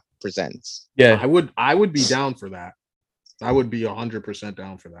Hitchcock Presents. Yeah, I would be down for that. I would be 100%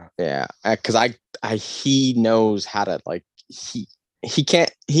 down for that. Yeah, because he knows how to like he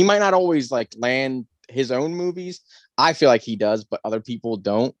might not always like land his own movies. I feel like he does, but other people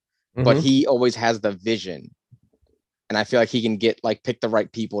don't. But he always has the vision. And I feel like he can pick the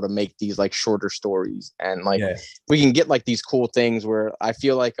right people to make these like shorter stories. And like we can get like these cool things where I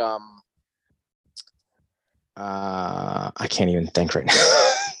feel like I can't even think right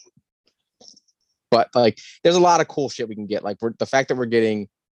now. But like there's a lot of cool shit we can get. Like the fact that we're getting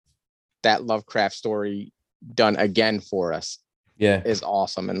that Lovecraft story done again for us is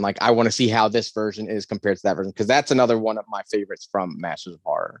awesome. And like I want to see how this version is compared to that version, because that's another one of my favorites from Masters of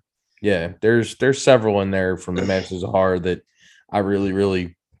Horror. Yeah, there's several in there from the Masters of Horror that I really,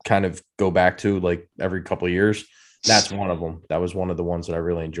 really kind of go back to like every couple of years. That's one of them. That was one of the ones that I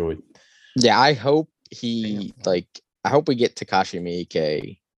really enjoyed. Yeah, I hope we get Takashi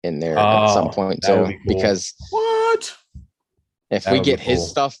Miike in there at some point too. Cool. Because if we get his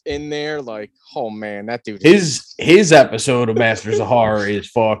stuff in there, like, oh man, that dude. His episode of Masters of Horror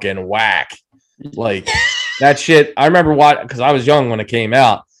is fucking whack. Like that shit. I remember because I was young when it came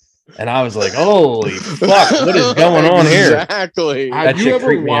out. And I was like, holy fuck, what is going on here? Exactly. Have you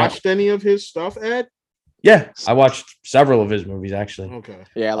ever watched any of his stuff, Ed? Yeah, I watched several of his movies, actually. Okay.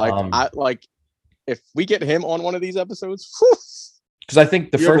 Yeah, like if we get him on one of these episodes, because I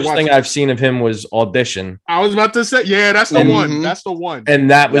think the first thing I've seen of him was Audition. I was about to say, yeah, that's the one. That's the one. And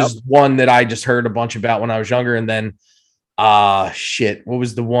that was one that I just heard a bunch about when I was younger. And then, what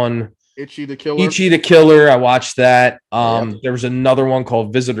was the one? Itchy the Killer. I watched that. There was another one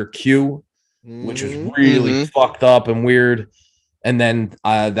called Visitor Q, which was really fucked up and weird. And then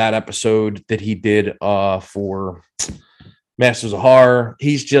that episode that he did for Masters of Horror,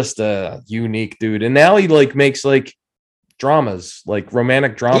 he's just a unique dude. And now he like makes like dramas, like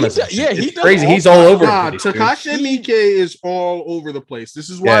romantic dramas. He It's does crazy. all He's all over the Nah, place. dude. Takashi Miike is all over the place. This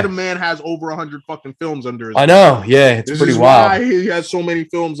is why Yeah. the man has over 100 fucking films under his I belt. know. Yeah, it's This pretty is wild. why he has so many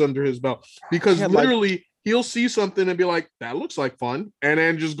films under his belt. Because Yeah, literally he'll see something and be like, that looks like fun, and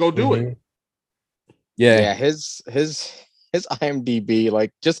then just go do it. Mhm. Yeah. his IMDb,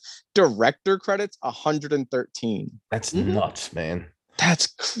 like just director credits, 113. That's Mhm. nuts, man. That's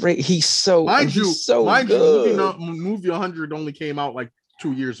great. He's so Mind you, good. movie 100 only came out like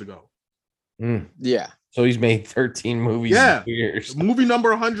 2 years ago. Mm. Yeah. So he's made 13 movies Yeah. in 2 years. Movie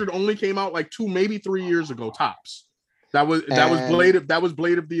number 100 only came out like 2, maybe 3 years ago tops. That was And- Blade of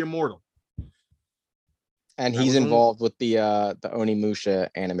the Immortal. And That he's was only- involved with the Onimusha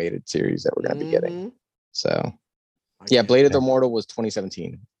animated series that we're gonna be getting. Mhm. So I yeah, can't- Blade of the Immortal was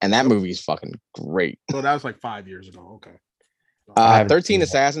 2017, and that movie is fucking great. So that was like 5 years ago. Okay. I haven't 13 seen that.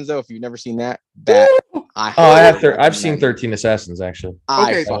 Assassins, though, if you've never seen that, Oh, I've highly seen recommend. 13 Assassins actually.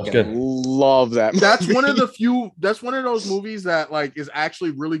 I Okay, fucking good. love that. That's one of movie. the few. That's one of those movies that like is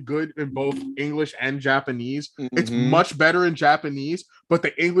actually really good in both English and Japanese. It's Mhm. much better in Japanese, but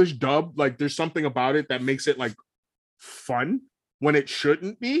the English dub, like, there's something about it that makes it like fun when it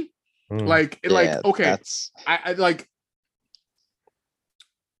shouldn't be. Mm. Yeah, Okay, that's I like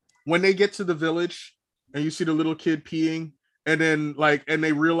when they get to the village and you see the little kid peeing, and then and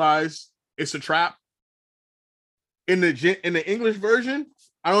they realize it's a trap. In the English version,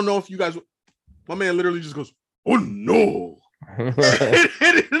 I don't know if you guys. My man literally just goes, "Oh no!"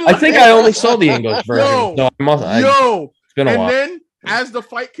 I think I only saw the English version. Yo, so it's been a and while. then as the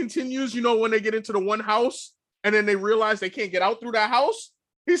fight continues, you know, when they get into the one house and then they realize they can't get out through that house,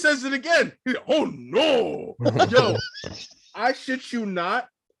 he says it again. Oh no! Yo, I shit you not.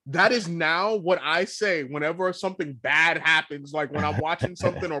 That is now what I say whenever something bad happens, like when I'm watching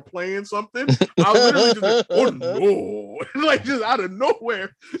something or playing something. I literally just like, oh no, like just out of nowhere,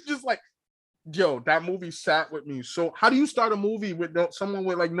 just like, yo, that movie sat with me. So, how do you start a movie with someone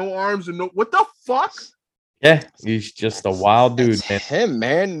with like no arms and no? What the fuck? Yeah, he's just a wild dude, that's man. him,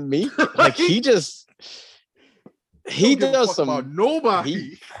 man. Me, like he does Don't give a does fuck some. about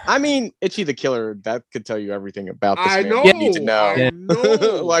nobody. I mean, Itchy the Killer, that could tell you everything about this I man. know. You need to know. I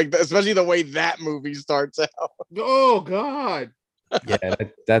know. Like, especially the way that movie starts out. Oh God. Yeah,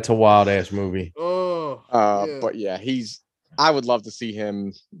 that's a wild ass movie. Oh. Yeah. But yeah, I would love to see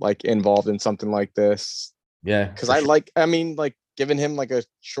him like involved in something like this. Yeah, Because I mean, giving him like a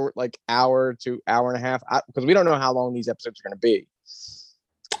short, like hour to hour and a half, because we don't know how long these episodes are going to be.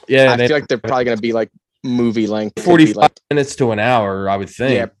 yeah. I feel like they're probably going to be like movie length. Could be, 45 like, minutes to an hour, I would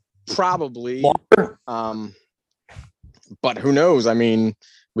think. yeah, probably. Longer? But who knows? I mean,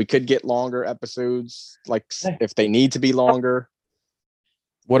 we could get longer episodes, like if they need to be longer.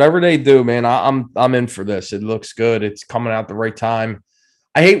 Whatever they do, man, I'm in for this. It looks good. It's coming out the right time.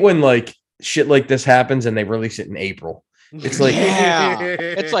 I hate when like shit like this happens and they release it in April. It's like, Yeah,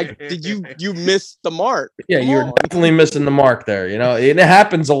 it's like, did you miss the mark? yeah, Come you're on. definitely missing the mark there. You know, and it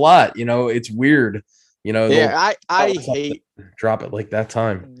happens a lot. You know, it's weird. You know, Yeah, I they'll hate drop it like that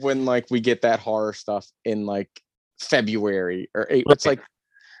time. when like we get that horror stuff in like February or April. It's like,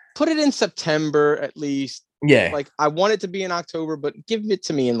 put it in September at least. Yeah, Like, I want it to be in October, but give it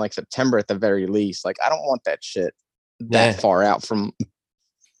to me in like September at the very least. Like, I don't want that shit that Yeah. far out from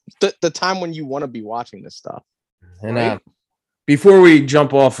the time when you want to be watching this stuff. and Right. before we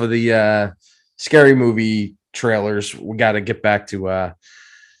jump off of the scary movie trailers, we got to get back to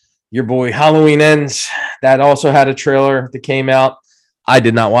your boy Halloween Ends. That also had a trailer that came out. I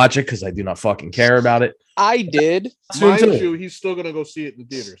did not watch it because I do not fucking care about it. I did. Soon Mind too. you, he's still gonna go see it in the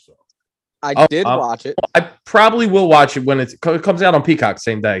theater. So I did watch it. I probably will watch it when it comes out on Peacock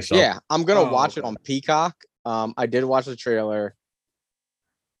same day. So Yeah, I'm gonna Oh, watch it okay. on Peacock. I did watch the trailer.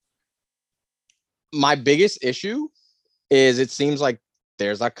 My biggest issue is it seems like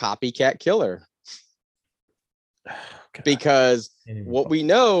there's a copycat killer God, because can't even what fuck- we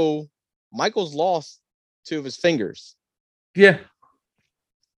know, Michael's lost 2 of his fingers, yeah,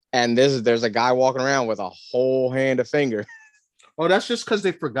 and there's a guy walking around with a whole hand of finger. oh, that's just because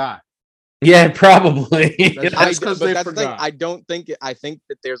they forgot. yeah, probably. That's- I, 'cause but they that's the thing. forgot. I don't think I think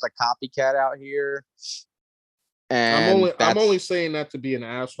that there's a copycat out here. And I'm that's- only saying that to be an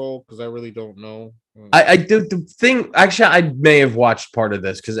asshole because I really don't know. I do the thing. Actually, I may have watched part of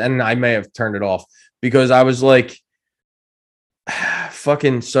this and I may have turned it off because I was like,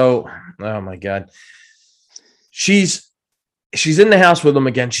 fucking. So, oh my god, she's in the house with him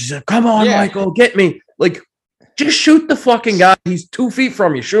again. She's like, "Come on, Yeah. Michael, get me!" Like, Just shoot the fucking guy. He's 2 feet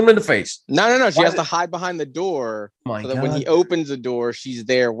from you. Shoot him in the face. No. She has to hide behind the door My so that when he opens the door, she's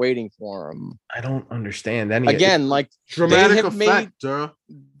there waiting for him. I don't understand any. Again, like Dramatic effect,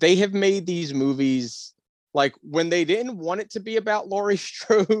 they have made these movies like when they didn't want it to be about Laurie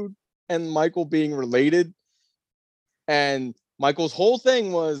Strode and Michael being related, and Michael's whole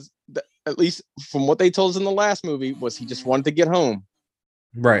thing was, at least from what they told us in the last movie, was he just wanted to get home.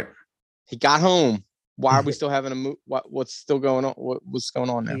 Right. He got home. Why are we still having a movie? What's still going on? What's going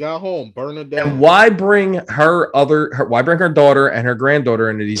on now? He got home, burn it down. And why bring why bring her daughter and her granddaughter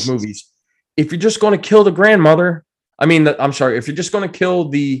into these movies? If you're just going to kill the grandmother, I'm sorry, if you're just going to kill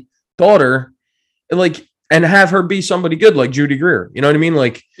the daughter, like, and have her be somebody good like Judy Greer, you know what I mean?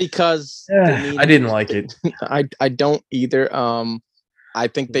 Like, because I didn't like it. I don't either. I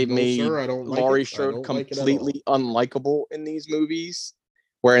think they made Laurie Strode completely unlikable in these movies.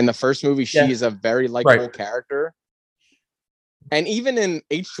 Where in the first movie, she is a very likable character. And even in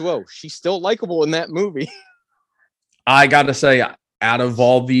H2O, she's still likable in that movie. I got to say, out of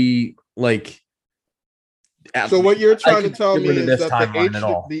all the, like... So what you're trying to tell me is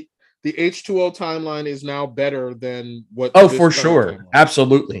that the H2O timeline is now better than what... Oh, for sure.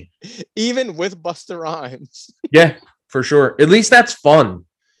 Absolutely. Even with Busta Rhymes. Yeah, for sure. At least that's fun.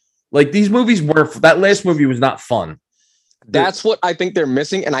 Like, these movies were... That last movie was not fun. That's what I think they're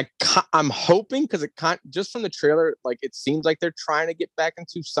missing, and I'm hoping, because just from the trailer, like, it seems like they're trying to get back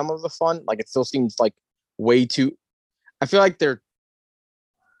into some of the fun. Like, it still seems like way too. I feel like they're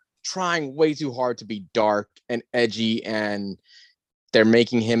trying way too hard to be dark and edgy, and they're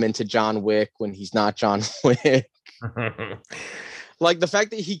making him into John Wick when he's not John Wick. Like the fact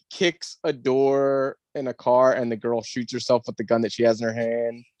that he kicks a door in a car and the girl shoots herself with the gun that she has in her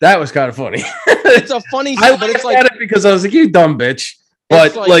hand. That was kind of funny. It's a funny scene, but it's like, because I was like, you dumb bitch.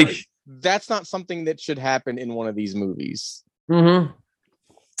 But like that's not something that should happen in one of these movies. Mm-hmm.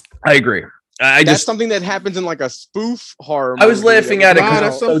 I agree. That's something that happens in like a spoof horror movie. I was laughing at it because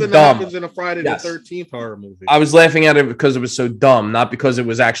that's something that happens in a Friday the 13th horror movie. I was laughing at it because it was so dumb, not because it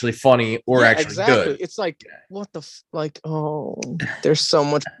was actually funny or actually good. It's like, what the there's so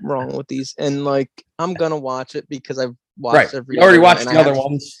much wrong with these, and like I'm gonna watch it because I've watched every. You already watched the other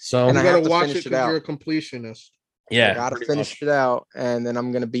ones, so you gotta watch it because you're a completionist. Yeah, I gotta finish it out, and then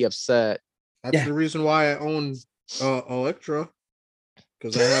I'm gonna be upset. That's the reason why I own Elektra.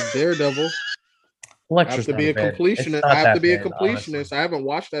 Because I have Daredevil. I have to be a completionist. I haven't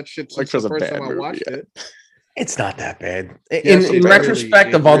watched that shit since the first time I watched it. It's not that bad. In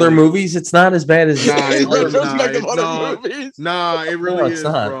retrospect of other movies, it's not as bad as in retrospect of other movies. Nah, it really is,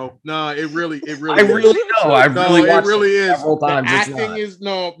 bro. Nah, it really I really know. I really watched it several times. The acting is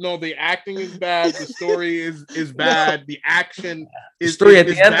the acting is bad. The story is bad. The action is story at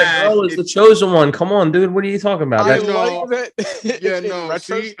the end. The girl is the chosen one. Come on, dude. What are you talking about? I know. Yeah, no.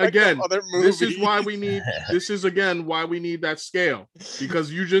 See, again, this is why we need. This is again why we need that scale, because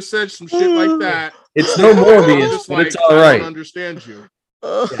you just said some shit like that. It's no Morbius, but it's all right. I don't understand you.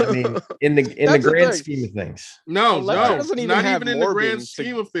 I mean, in the grand scheme of things. No, not even in the grand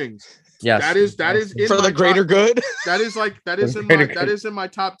scheme of things. Yes, that is in for the greater good. That is in my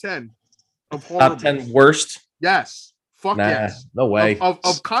top 10 of horror. Top 10 movies. Worst. Yes. Fuck yes. No way.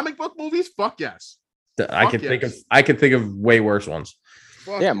 Of comic book movies. Fuck yes. I can think of way worse ones.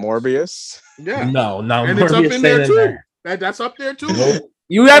 Morbius. Yeah. No, and Morbius it's up in there too. There. That's up there too. Nope.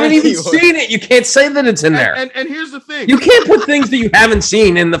 You haven't even seen it. You can't say that it's in there. And here's the thing. You can't put things that you haven't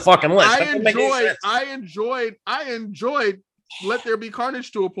seen in the fucking list. I enjoyed Let There Be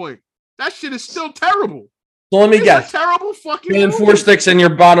Carnage to a point. That shit is still terrible. So let me guess. Terrible fucking And 4 sticks in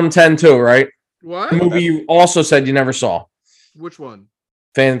your bottom 10 too, right? What? The movie you also said you never saw. Which one?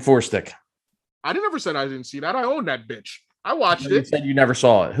 Fan 4 stick. I never said I didn't see that. I own that bitch. I watched it. You said you never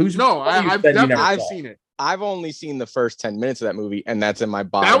saw it. I've seen it. I've only seen the first 10 minutes of that movie, and that's in my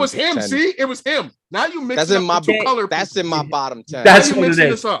bottom. That was him. 10. See, it was him. Now you mix that's in my color. That's in my bottom 10. That's what it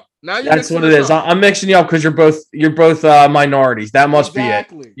is. That's what it is. I'm mixing you up because you're both minorities. That must be it.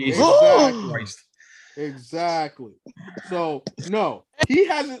 Exactly. So no, he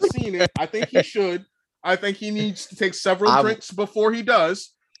hasn't seen it. I think he should. I think he needs to take several drinks before he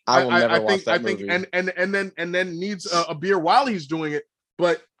does. I will never watch that movie. And then needs a beer while he's doing it.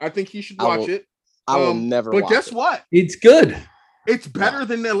 But I think he should watch it. I will never. But guess what? It's good. It's better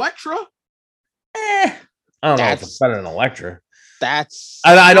than Elektra. I don't know if it's better than Elektra.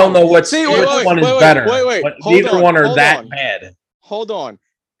 I don't know which one is better. Wait. But neither one are that bad. Hold on.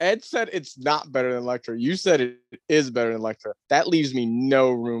 Ed said it's not better than Elektra. You said it is better than Elektra. That leaves me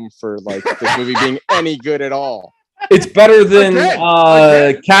no room for this movie being any good at all. It's better than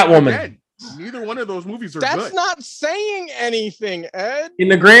Catwoman. Neither one of those movies are That's good. not saying anything, Ed. In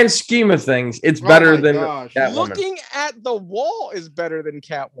the grand scheme of things, it's Oh better my than gosh. Catwoman. Looking at the wall is better than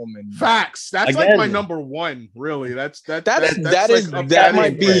Catwoman. Facts. That's like Again. my number one. Really, that's That that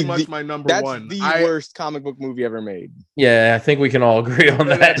might be pretty much my number that's one. the worst comic book movie ever made. Yeah, I think we can all agree on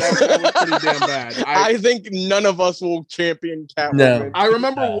that. That was pretty damn bad. I think none of us will champion Catwoman. No.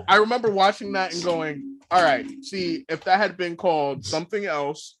 I remember watching that and going, all right, see, if that had been called something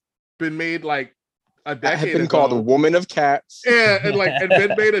else, been made like a That decade had been ago, called a Woman of Cats. yeah, and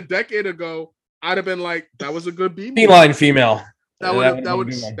been made a decade ago, I'd have been like, that was a good B movie. Feline female. That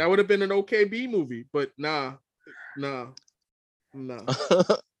would have been an okay B movie, but nah.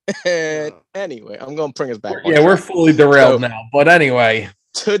 And anyway, I'm gonna bring us back. Yeah, we're fully derailed now. But anyway,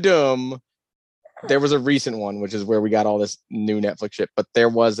 there was a recent one, which is where we got all this new Netflix shit. But there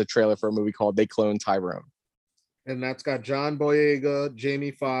was a trailer for a movie called They Cloned Tyrone. And that's got John Boyega,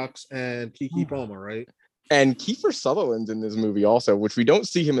 Jamie Foxx, and Keke Palmer, right? And Kiefer Sutherland's in this movie also, which we don't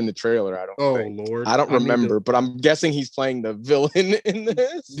see him in the trailer. I don't think. Lord, I don't remember, but I'm guessing he's playing the villain in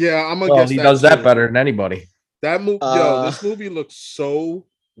this. Yeah, I'm gonna guess he that does too. that better than anybody. That movie, this movie looks so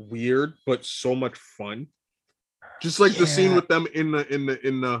weird, but so much fun. Just like the scene with them in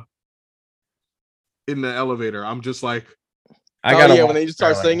the elevator. I'm just like, when they just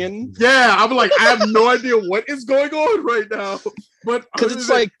start singing. Yeah, I'm like, I have no idea what is going on right now. But because it's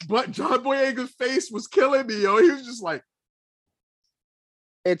like, but John Boyega's face was killing me, yo. He was just like,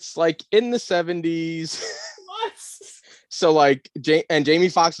 it's like in the 70s. So like, Jamie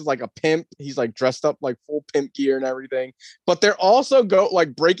Foxx is like a pimp. He's like dressed up like full pimp gear and everything. But they're also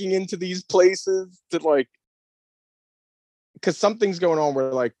breaking into these places to like, because something's going on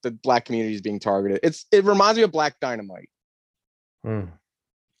where like the black community is being targeted. It reminds me of Black Dynamite.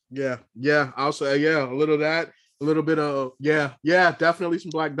 Yeah. I'll say, a little of that, a little bit of definitely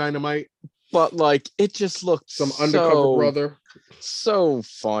some Black Dynamite. But like, it just looked some Undercover Brother, so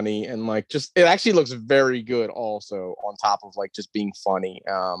funny, and like, just it actually looks very good. Also, on top of like just being funny.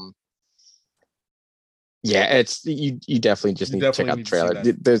 It's you definitely just need to check out the trailer.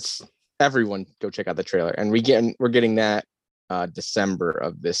 There's everyone go check out the trailer, and we're getting that December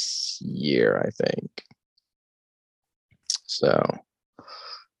of this year, I think. So,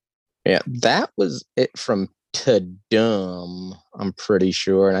 yeah, that was it from Tadum, I'm pretty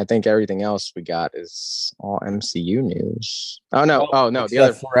sure, and I think everything else we got is all MCU news. The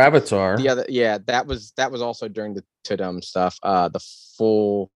other for Avatar. That was also during the Tadum stuff.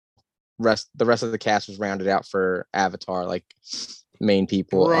 The rest of the cast was rounded out for Avatar, like main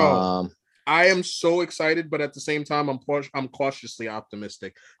people. Bro, I am so excited, but at the same time, I'm cautiously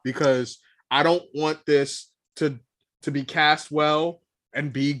optimistic because I don't want this to be cast well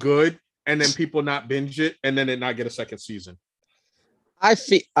and be good, and then people not binge it, and then it not get a second season.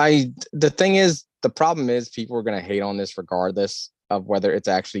 The thing is, the problem is people are gonna hate on this regardless of whether it's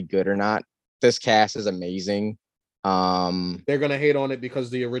actually good or not. This cast is amazing. They're gonna hate on it because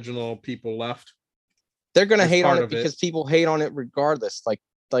the original people left. They're gonna hate on it because people hate on it regardless. Like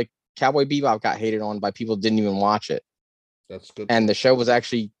Cowboy Bebop got hated on by people who didn't even watch it. That's good. And the show was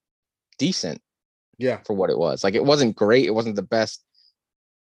actually decent. Yeah. For what it was. Like, it wasn't great. It wasn't the best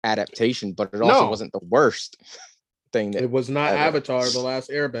adaptation, but it also wasn't the worst thing. It was not Avatar, The Last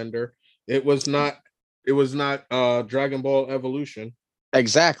Airbender. It was not Dragon Ball Evolution.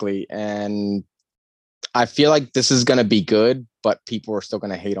 Exactly. And I feel like this is going to be good, but people are still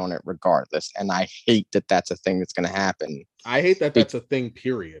going to hate on it regardless. And I hate that that's a thing that's going to happen. I hate that that's a thing,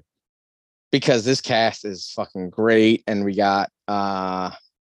 period. Because this cast is fucking great. And we got,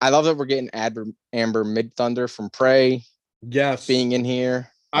 I love that we're getting Amber Mid-Thunder from Prey. Yes. Being in here.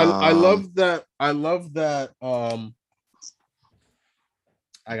 I love that. I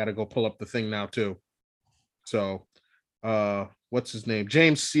gotta go pull up the thing now too. So what's his name?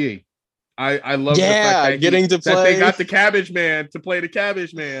 James C. I love the fact that they got the Cabbage Man to play the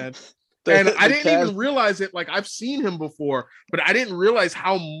Cabbage Man. And I didn't even realize it. Like, I've seen him before, but I didn't realize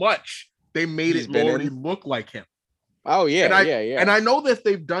how much they made it already look like him. Oh yeah, And I know that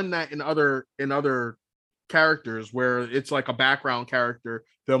they've done that in other characters where it's like a background character.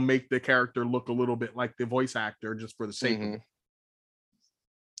 They'll make the character look a little bit like the voice actor just for the sake of it.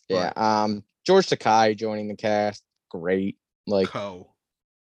 Yeah. George Takei joining the cast, great. Like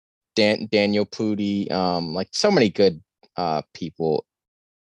Daniel Pudi, like so many good people,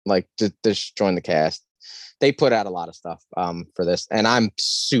 like just join the cast. They put out a lot of stuff for this, and I'm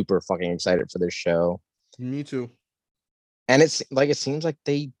super fucking excited for this show. Me too. And it seems like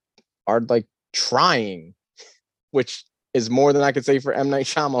they are like trying, which is more than I could say for M. Night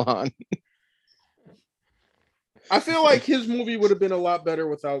Shyamalan. I feel like his movie would have been a lot better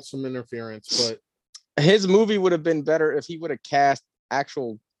without some interference, but His movie would have been better if he would have cast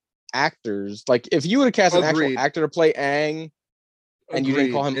actual actors. Like if you would have cast an actual Agreed. actor to play Aang, and you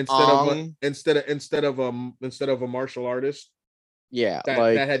didn't call him instead of a martial artist yeah, that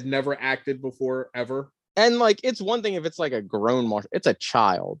like that had never acted before ever. and like it's one thing if it's like a grown martial, it's a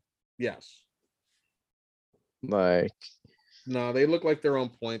child. Yes. Like No, they look like they're on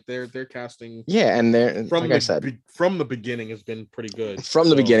point. They're casting yeah, and they're from like the I said from the beginning has been pretty good. from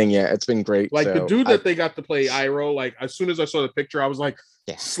the So, beginning. Yeah, it's been great. like the So dude that they got to play Iroh, like as soon as I saw the picture, I was like,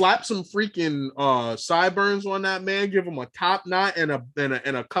 Yeah. slap some freaking sideburns on that man, give him a top knot and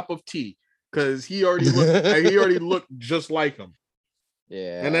a cup of tea, because he already looked just like him.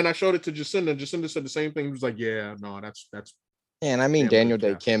 yeah, And then I showed it to Jacinda. Jacinda said the same thing. He was like, "Yeah, no, that's yeah, and I mean damn Daniel good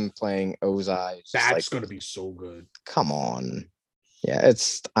Day cast. Kim playing Ozai. is just that's like, gonna be so good." come on. Yeah,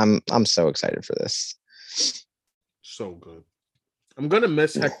 it's I'm so excited for this. So good. I'm gonna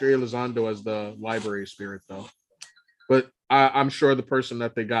miss Hector Elizondo as the library spirit though, but I'm sure the person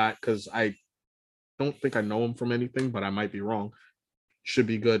that they got, because I don't think I know him from anything, but I might be wrong, should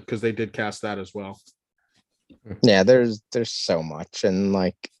be good because they did cast that as well. Yeah, there's so much, and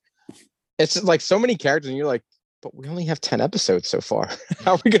like it's like so many characters, and you're like, but we only have 10 episodes so far.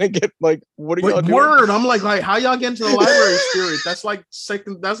 How are we gonna get like what are y'all But doing? word, I'm like how y'all get into the library spirit? That's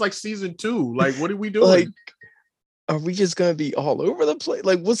like season 2. Like, what are we doing? Like, are we just gonna be all over the place?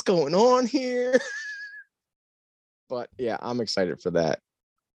 Like, what's going on here? But yeah, I'm excited for that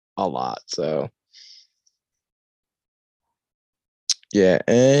a lot. So yeah,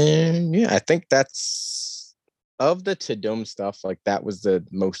 and yeah, I think that's of the Tudum stuff. Like, that was the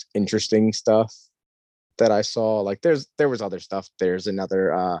most interesting stuff that I saw. Like, there was other stuff. There's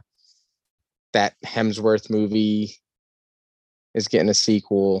another that Hemsworth movie is getting a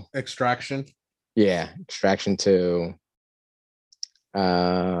sequel. Extraction. Yeah, Extraction 2.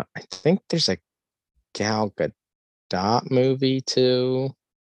 I think there's a Gal Gadot movie too.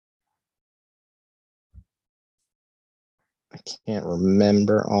 I can't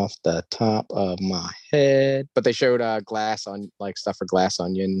remember off the top of my head, but they showed Glass on like stuff for Glass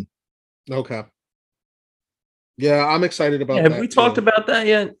Onion. Okay. Yeah, I'm excited about Have that. we talked too. about that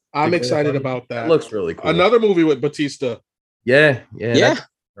yet? I'm The excited Glass about that. That looks really cool. Another movie with Batista. Yeah. Yeah,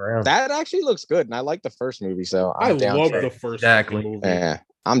 Around. that actually looks good, and I like the first movie, so I I'm down love for the it. first Exactly. movie. Yeah,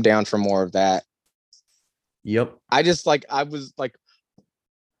 I'm down for more of that. Yep. I was like,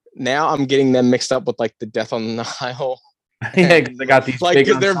 now I'm getting them mixed up with like the Death on the Nile. Yeah, because they got these like big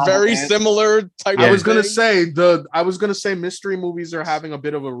because they're ensemble very bands. similar type. Yeah. I was gonna thing. say mystery movies are having a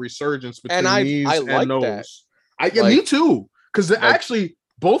bit of a resurgence between And I these like and that. those. Like- me too. Because like- actually,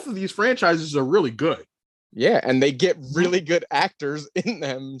 both of these franchises are really good. Yeah, and they get really good actors in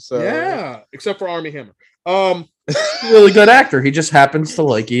them. So Yeah, except for Armie Hammer. He's a really good actor. He just happens to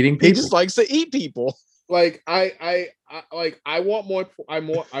like eating people. he just likes to eat people. Like I want more.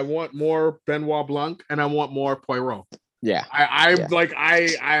 I want more Benoit Blanc, and I want more Poirot. Yeah,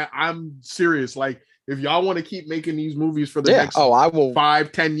 I'm serious. Like, if y'all want to keep making these movies for the yeah. next Oh, I will.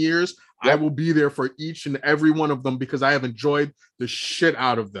 5-10 years, I Yep. will be there for each and every one of them because I have enjoyed the shit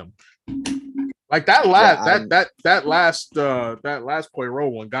out of them. Like that last that last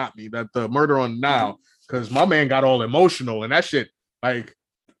Poirot one got me. That the Murder on the Nile, because my man got all emotional and that shit. Like,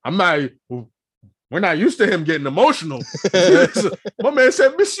 we're not used to him getting emotional. My man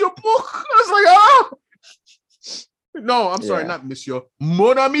said, "Monsieur Book." I was like, "Ah." No, I'm sorry, Yeah. not Monsieur.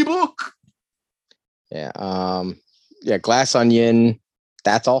 Mon ami Book. Yeah. Yeah. Glass Onion.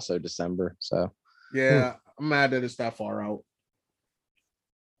 That's also December. So Yeah, I'm mad that it's that far out.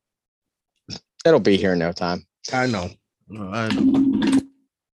 it'll be here in no time. I know.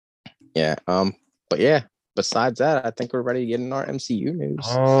 Yeah. But yeah. Besides that, I think we're ready to get in our MCU news.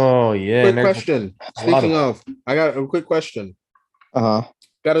 Oh yeah. Quick and there's question. a lot Speaking of, I got a quick question. Uh huh.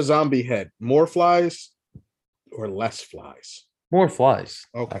 Got a zombie head. More flies or less flies? more flies.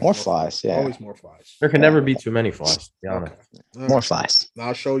 Okay. More flies. Yeah. Always more flies. There can never be too many flies. To be honest. Okay. All More right. flies.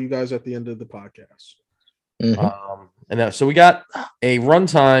 I'll show you guys at the end of the podcast. Mhm. So we got a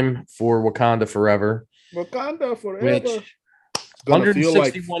runtime for Wakanda Forever, Wakanda forever. which It's gonna feel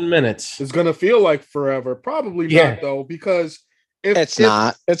like 161 minutes. it's gonna feel like forever. Probably Yeah. not though, because if It's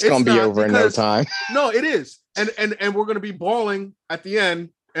not. It's gonna be not, over in no because- time. No, it is, and we're gonna be bawling at the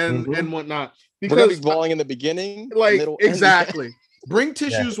end and Mhm. whatnot We're gonna because be bawling in the beginning, like middle, and the end. exactly. Bring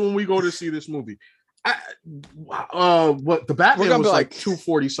tissues when we go to see this movie. What the Batman gonna was be like like-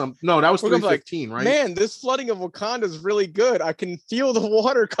 240 something. No, that was We're gonna be like, 315, right? Man, this flooding of Wakanda is really good. I can feel the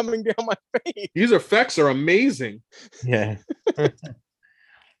water coming down my face. These effects are amazing. Yeah.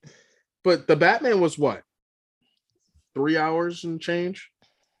 But the Batman was what? 3 hours and change?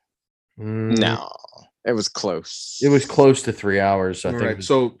 No, it was close. It was close to 3 hours. I All think. right.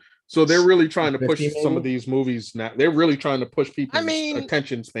 So they're really trying to push 50 some of maybe? these movies now. They're really trying to push people's mean-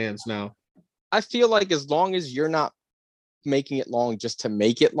 attention spans now. I feel like as long as you're not making it long just to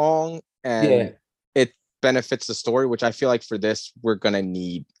make it long, and Yeah. it benefits the story, which I feel like for this we're gonna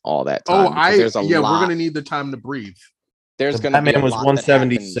need all that Oh, time. because there's a we're lot. gonna need the time to breathe. There's The gonna be a Batman was lot that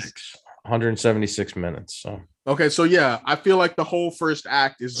happens. 176 minutes. So Okay, so yeah, I feel like the whole first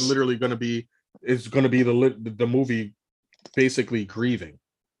act is literally gonna be the movie basically grieving.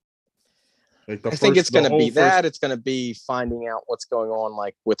 Like I think it's going to be that. It's going to be finding out what's going on,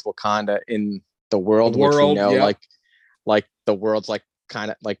 like with Wakanda in the world, which we know, yeah. like the world's like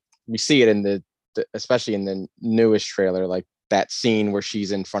kind of like we see it in the especially in the newest trailer, like that scene where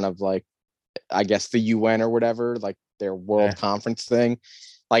she's in front of like I guess the UN or whatever, like their world conference thing.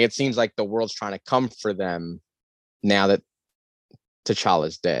 Like it seems like the world's trying to come for them now that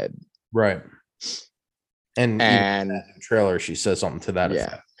T'Challa's dead. right. And even And in that trailer, she says something to that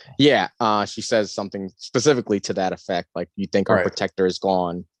effect. yeah, she says something specifically to that effect, like you think our Right. protector is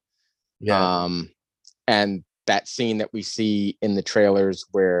gone. Yeah. And that scene that we see in the trailers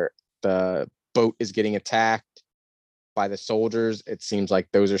where the boat is getting attacked by the soldiers, it seems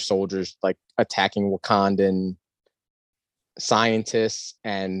like those are soldiers like attacking Wakandan scientists,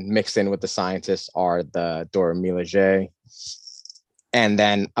 and mixed in with the scientists are the Dora Milaje. And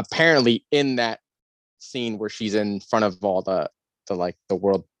then apparently in that scene where she's in front of all the like the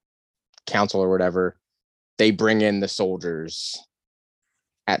World Council or whatever, they bring in the soldiers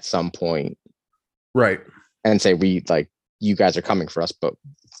at some point, Right. and say, we like, you guys are coming for us, but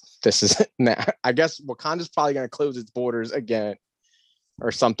this is now. I guess Wakanda's probably going to close its borders again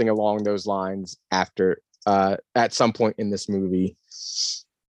or something along those lines after at some point in this movie.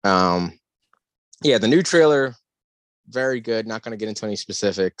 Yeah, the new trailer, very good. Not going to get into any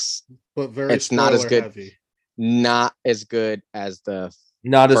specifics, but very it's not as good. heavy. Not as good as the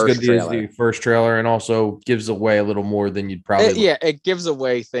Not as first good as trailer. the first trailer, and also gives away a little more than you'd probably. It gives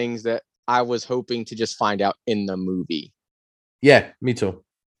away things that I was hoping to just find out in the movie. Yeah, me too.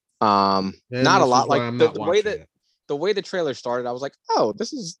 Not a lot. Like the way the trailer started, I was like, oh,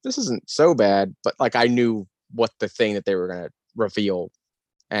 this isn't so bad. But like I knew what the thing that they were gonna reveal,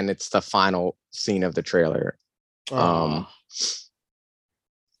 and it's the final scene of the trailer. But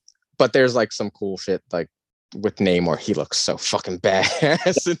there's like some cool shit like with Namor. He looks so fucking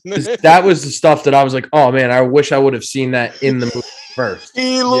badass. That was the stuff that I was like, oh man, I wish I would have seen that in the movie first.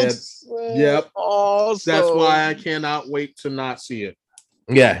 He looks awesome. That's why I cannot wait to not see it.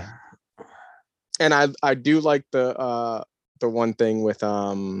 Yeah. And I do like the one thing with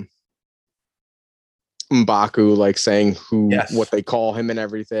M'Baku, like saying what they call him and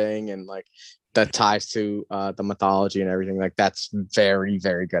everything, and like that ties to the mythology and everything. Like that's very,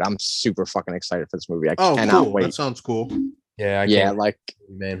 very good. I'm super fucking excited for this movie. I cannot wait. That sounds cool. Yeah,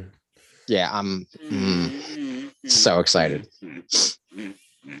 man. Yeah, I'm so excited.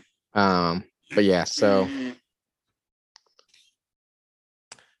 But yeah, so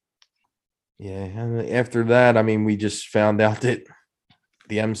yeah, and after that, I mean, we just found out that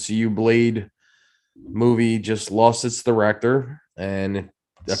the MCU Blade movie just lost its director, and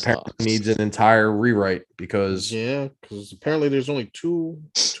apparently needs an entire rewrite because apparently there's only two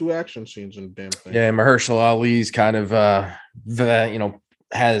action scenes in the damn thing. Yeah, Mahershala Ali's kind of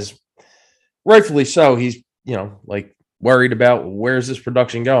has rightfully so. He's like worried about where's this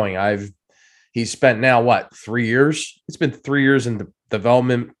production going. He's spent now 3 years? It's been 3 years in the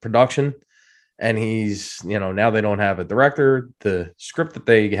development production, and he's now they don't have a director. The script that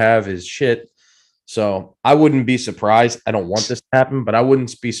they have is shit. So I wouldn't be surprised. I don't want this to happen, but I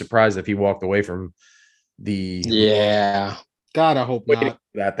wouldn't be surprised if he walked away from the. Yeah. God, I hope not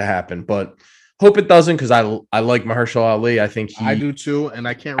that to happen, but hope it doesn't, because I like Mahershala Ali. I think I do too, and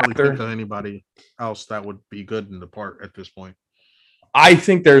I can't really think of anybody else that would be good in the part at this point. I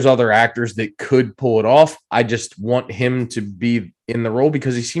think there's other actors that could pull it off. I just want him to be in the role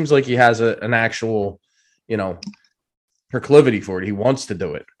because he seems like he has an actual, proclivity for it. He wants to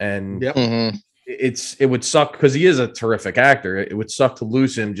do it, and it would suck because he is a terrific actor. It would suck to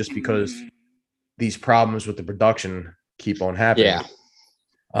lose him just because these problems with the production keep on happening. Yeah.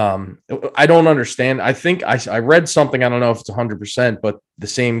 I don't understand. I think I read something. I don't know if it's 100%, but the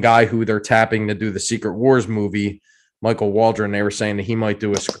same guy who they're tapping to do the Secret Wars movie, Michael Waldron, they were saying that he might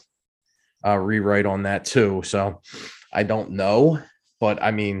do a rewrite on that too. So I don't know, but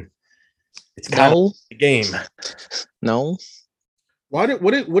I mean, it's kind of the game. No. What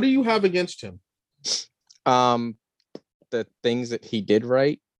do you have against him? The things that he did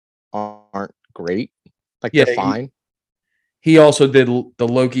right aren't great. Like Yeah, they're fine. He also did the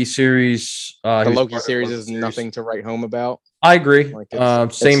Loki series. The he was Loki part of series Loki is nothing to write home about. I agree. Like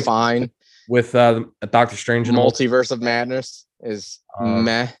Same it's fine. with Doctor Strange and Multiverse of Madness is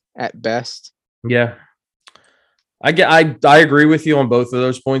meh at best. Yeah, I agree with you on both of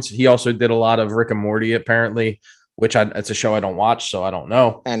those points. He also did a lot of Rick and Morty, apparently, which it's a show I don't watch, so I don't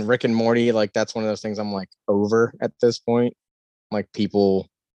know. And Rick and Morty, like that's one of those things I'm like over at this point. Like people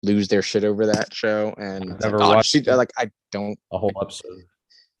lose their shit over that show, and Never like, watched it. like I don't A whole episode.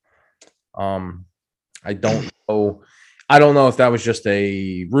 I don't know. I don't know if that was just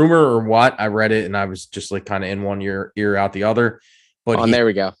a rumor or what. I read it and I was just like kind of in one ear out the other. But there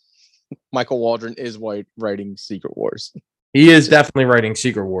we go. Michael Waldron is writing Secret Wars. He is definitely writing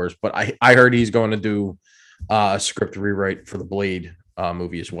Secret Wars, but I heard he's going to do a script rewrite for the Blade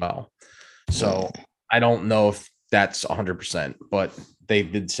movie as well. So I don't know if that's 100%, but they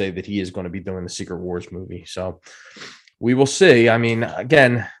did say that he is going to be doing the Secret Wars movie. So we will see. I mean,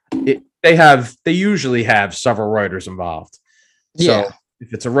 again, they usually have several writers involved. So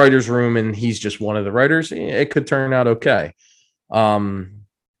if it's a writer's room and he's just one of the writers, it could turn out okay.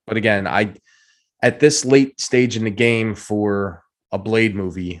 But again, at this late stage in the game for a Blade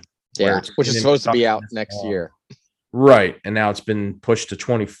movie, which is supposed to be out next year, right? And now it's been pushed to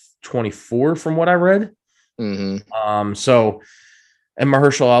 2024 from what I read. So, and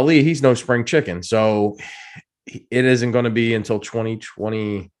Mahershala Ali, he's no spring chicken, so it isn't going to be until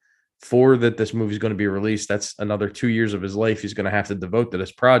 2024 that this movie is going to be released. That's another 2 years of his life he's going to have to devote to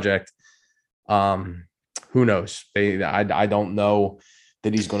this project. Who knows? I don't know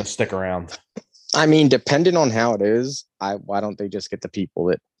that he's going to stick around. I mean, depending on how it is, why don't they just get the people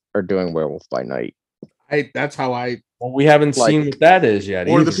that are doing Werewolf by Night? Well, we haven't seen what that is yet.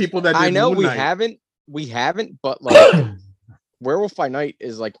 Or the people that did I know Moon Knight. we haven't, but like Werewolf by Night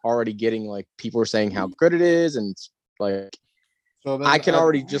is like already getting like people are saying how good it is, and like so then, I can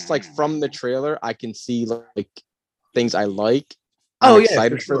already just like from the trailer, I can see like things I like. I'm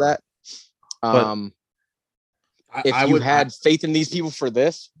excited for that. If you had faith in these people for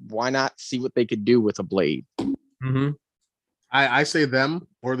this, why not see what they could do with a Blade? I say them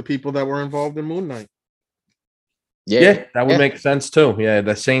or the people that were involved in Moon Knight. Yeah, that would make sense too. Yeah,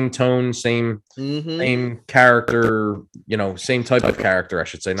 the same tone, same character, same type of character, I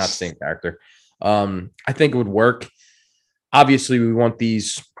should say, not same character. I think it would work. Obviously, we want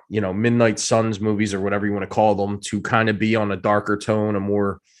these, Midnight Suns movies or whatever you want to call them to kind of be on a darker tone, a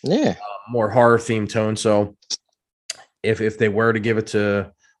more horror themed tone. So if they were to give it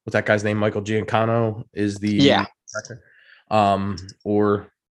to what's that guy's name, Michael Giancano is the director,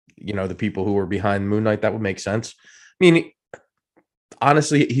 or the people who are behind Moon Knight, that would make sense. I mean,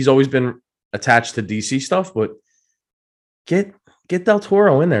 honestly, he's always been attached to DC stuff, but get Del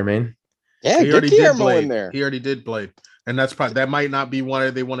Toro in there, man. Yeah, get Guillermo in there. He already did Blade. And that's probably that might not be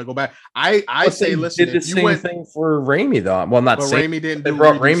why they want to go back. I say, listen, did the same thing for Raimi though. Well, not same. Raimi didn't. They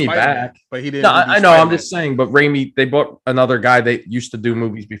brought Raimi back, but he didn't. No, I know. I'm just saying, but Raimi, they brought another guy that used to do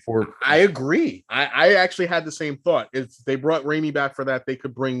movies before. I agree. I actually had the same thought. If they brought Raimi back for that, they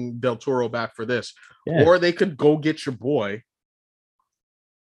could bring Del Toro back for this, or they could go get your boy.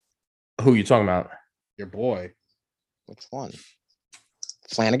 Who you talking about? Your boy. Which one?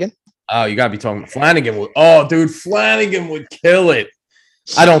 Flanagan. Oh, you gotta be talking Flanagan. Flanagan would kill it.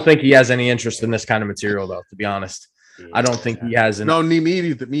 I don't think he has any interest in this kind of material, though. To be honest, I don't think he has. No, me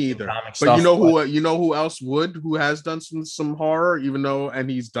either. But stuff, you know who else would? Who has done some horror, even though, and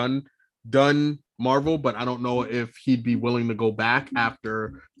he's done Marvel, but I don't know if he'd be willing to go back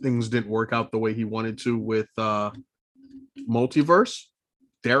after things didn't work out the way he wanted to with Multiverse.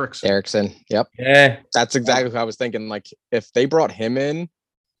 Derrickson. Yep. Yeah, that's exactly what I was thinking. Like if they brought him in.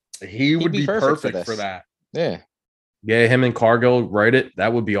 He'd would be perfect for that. Yeah, him and Cargill write it.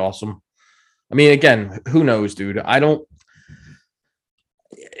 That would be awesome. I mean, again, who knows, dude? All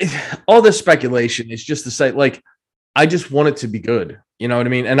this speculation is just to say, like, I just want it to be good. You know what I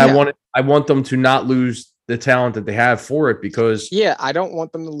mean? And I want them to not lose the talent that they have for it because I don't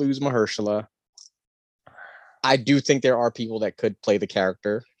want them to lose Mahershala. I do think there are people that could play the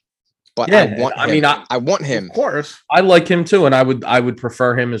character. But I want him. I want him. Of course. I like him too, and I would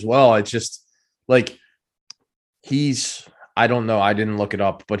prefer him as well. It's just like I don't know. I didn't look it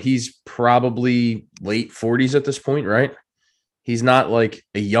up, but he's probably late 40s at this point, right? He's not like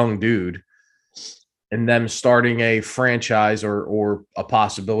a young dude. And them starting a franchise or a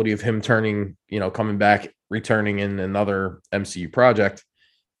possibility of him coming back, returning in another MCU project.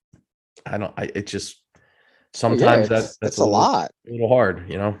 It just sometimes that's a lot. A little hard,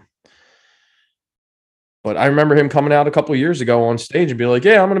 But I remember him coming out a couple of years ago on stage and be like,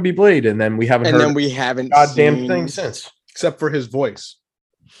 "Yeah, I'm going to be Blade," and then we haven't heard a goddamn thing since. except for his voice.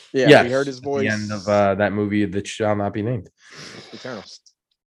 Yeah, Yes, we heard his at voice. the end of that movie that shall not be named. Eternals.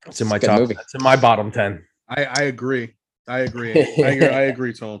 It's in my a good top. movie. It's in my bottom 10. I agree. I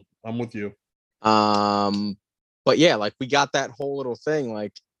agree, Tone. I'm with you. But yeah, like we got that whole little thing,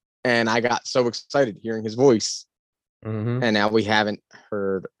 like, and I got so excited hearing his voice, Mhm. and now we haven't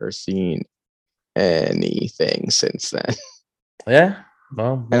heard or seen anything since then. Yeah.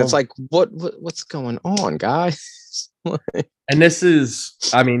 Well, And it's like, what's going on, guys? and this is,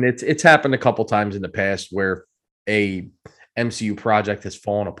 I mean, it's happened a couple times in the past where a MCU project has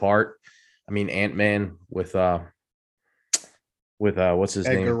fallen apart. I mean, Ant-Man with what's his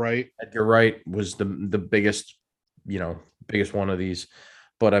Edgar name? Wright. Edgar Wright was the biggest, biggest one of these.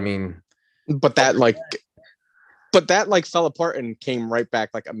 But I mean, but that fell apart and came right back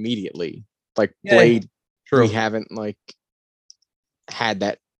like immediately. Like Blade, true. we haven't like had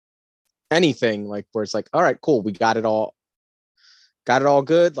that anything like where it's like, all right, cool, we got it all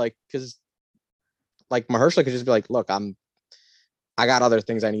good. Like, because like Mahershala could just be like, look, I got other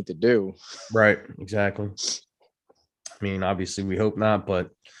things I need to do. Right, exactly. I mean, obviously we hope not, but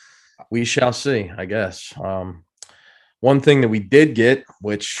we shall see, I guess. One thing that we did get,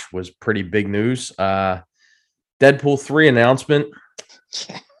 which was pretty big news, Deadpool 3 announcement.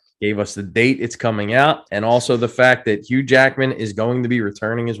 Gave us the date it's coming out, and also the fact that Hugh Jackman is going to be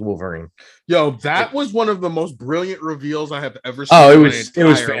returning as Wolverine. Yo, that was one of the most brilliant reveals I have ever seen. Oh, it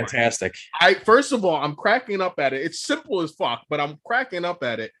was fantastic. First of all, I'm cracking up at it. It's simple as fuck, but I'm cracking up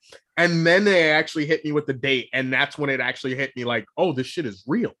at it. And then they actually hit me with the date, and that's when it actually hit me like, oh, this shit is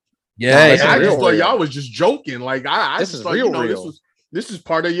real. Yeah, I it's just real, thought real. y'all was just joking. Like I This just is thought, real, real. This is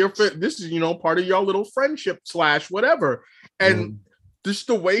part of your part of your little friendship / whatever. And just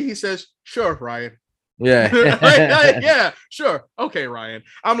the way he says, sure, Ryan. Yeah. Yeah, sure. Okay, Ryan.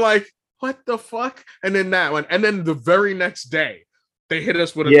 I'm like, what the fuck? And then that one. And then the very next day, they hit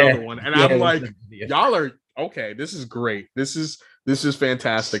us with another one. And I'm like, y'all are okay. This is great. This is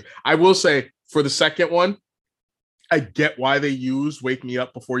fantastic. I will say for the second one, I get why they use Wake Me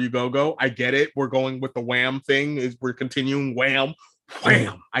Up Before You Go. I get it. We're going with the wham thing. We're continuing wham.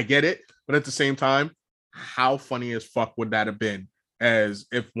 I get it. But at the same time, how funny as fuck would that have been? As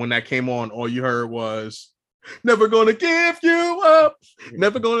if when that came on, all you heard was never gonna give you up,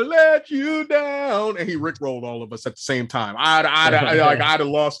 never gonna let you down. And he rickrolled all of us at the same time. I'd have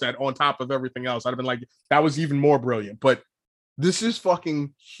lost that on top of everything else. I'd have been like, that was even more brilliant. But this is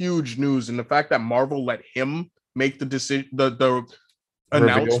fucking huge news. And the fact that Marvel let him make the decision, the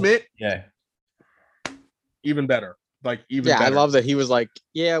announcement, even better. Like, even better. I love that he was like,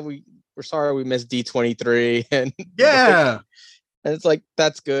 yeah, we're sorry we missed D23. And and it's like,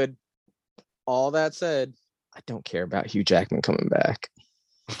 that's good. All that said, I don't care about Hugh Jackman coming back.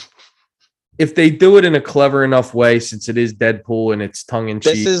 If they do it in a clever enough way, since it is Deadpool and it's tongue in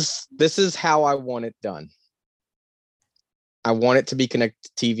cheek. This is how I want it done. I want it to be connected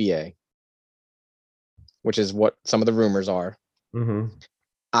to TVA, which is what some of the rumors are. Mm-hmm.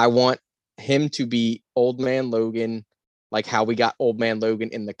 I want him to be Old Man Logan, like how we got Old Man Logan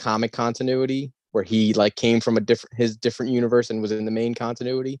in the comic continuity, where he like came from his different universe and was in the main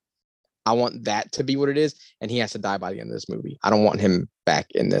continuity. I want that to be what it is, and he has to die by the end of this movie. I don't want him back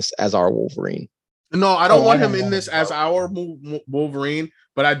in this as our Wolverine. No, I don't want him in this as our Wolverine,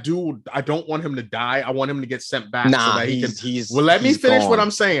 but I don't want him to die. I want him to get sent back so that he can. Well, let me finish what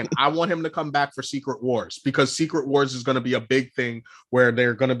I'm saying. I want him to come back for Secret Wars, because Secret Wars is going to be a big thing where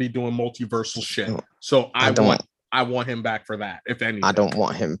they're going to be doing multiversal shit. So I want him back for that, if anything. I don't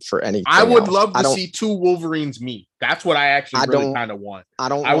want him for anything. I would love to see two Wolverines meet. That's what I actually really kind of want. I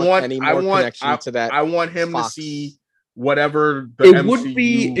want any more connection to that. I want him to see whatever it MCU would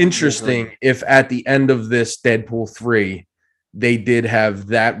be interesting Wolverine. If at the end of this Deadpool 3 they did have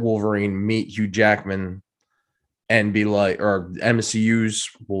that Wolverine meet Hugh Jackman and be like, or MCU's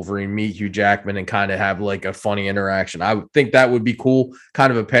Wolverine meet Hugh Jackman and kind of have like a funny interaction. I would think that would be cool,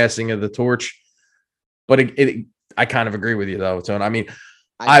 kind of a passing of the torch. But I kind of agree with you though, Tone. I mean,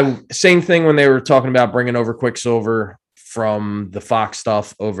 same thing when they were talking about bringing over Quicksilver from the Fox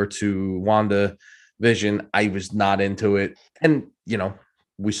stuff over to WandaVision. I was not into it, and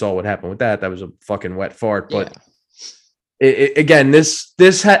we saw what happened with that. That was a fucking wet fart. But again,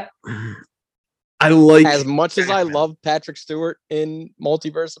 this had. I like, as much as I love Patrick Stewart in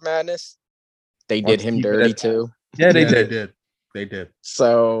Multiverse of Madness, they did him dirty too. Yeah, they did. They did.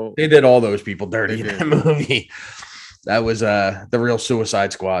 So they did all those people dirty in that movie. That was the real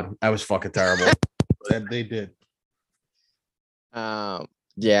Suicide Squad. That was fucking terrible. They did.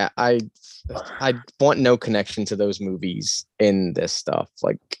 Yeah, I want no connection to those movies in this stuff.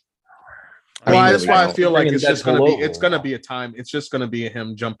 Like, I Well, mean, that's why I don't. feel like bringing it's just gonna Deadpool be over it's gonna now. be a time. It's just gonna be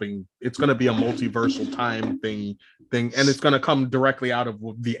him jumping. It's gonna be a multiversal time thing, and it's gonna come directly out of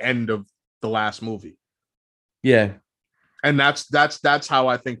the end of the last movie. Yeah, And that's how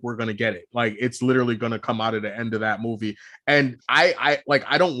I think we're gonna get it. Like it's literally gonna come out of the end of that movie. And I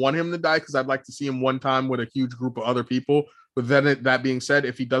don't want him to die because I'd like to see him one time with a huge group of other people. But then that being said,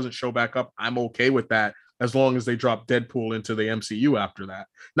 if he doesn't show back up, I'm okay with that as long as they drop Deadpool into the MCU after that.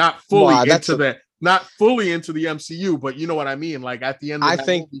 Not fully Well, not fully into the MCU, but you know what I mean. Like at the end of I that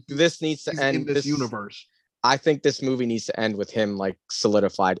think movie, this needs to he's end in this universe. I think this movie needs to end with him like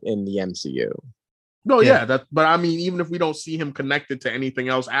solidified in the MCU. No, Yeah. but I mean, even if we don't see him connected to anything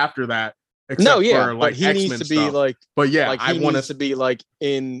else after that, except No, yeah, for but like he X-Men needs to be stuff. like But yeah, he I want needs to be like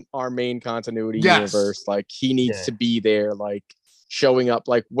in our main continuity Yes. universe. Like he needs Yeah. to be there, like showing up.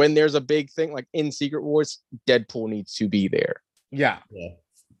 Like when there's a big thing, like in Secret Wars, Deadpool needs to be there. Yeah.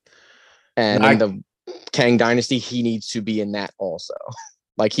 And I- in the Kang Dynasty, he needs to be in that also.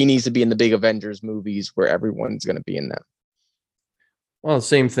 Like he needs to be in the big Avengers movies where everyone's going to be in them. well, the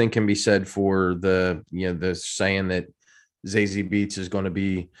same thing can be said for the saying that Zazie Beetz is going to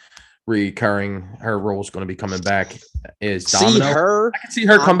be recurring. Her role is going to be coming back. Is Domino? I can see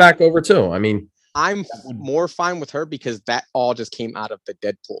her come back over too. I mean, I'm more fine with her because that all just came out of the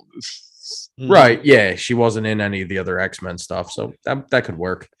Deadpool movies. right? Yeah, she wasn't in any of the other X-Men stuff, so that could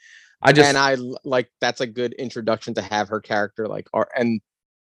work. And I like that's a good introduction to have her character and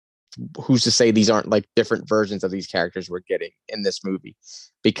who's to say these aren't like different versions of these characters we're getting in this movie,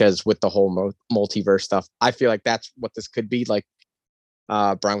 because with the whole multiverse stuff, I feel like that's what this could be. Like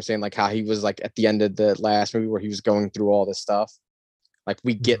Brian was saying, like how he was like at the end of the last movie where he was going through all this stuff. Like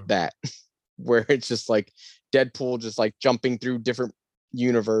we get that where it's just like Deadpool just like jumping through different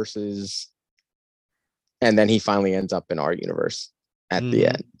universes, and then he finally ends up in our universe at the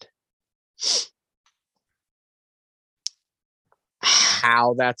end.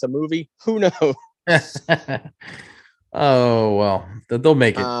 How that's a movie, who knows? Oh well, they'll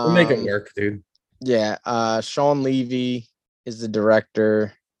make it. They'll make it work, dude. Yeah, Sean Levy is the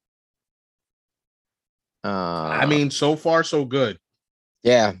director. I mean, so far so good.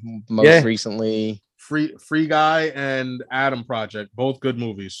 Yeah, most recently, Free Guy and Adam Project, both good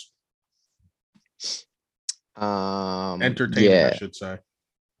movies. Entertaining, I should say.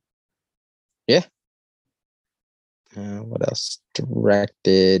 Yeah. What else?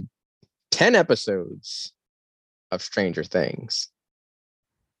 Directed 10 episodes of Stranger Things.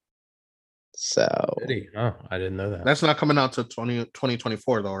 So oh, I didn't know that. That's not coming out till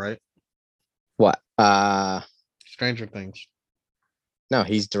 2024 though, right? What? Stranger Things. No,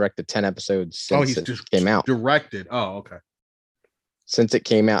 he's directed 10 episodes since it came out. Directed. Oh, okay. Since it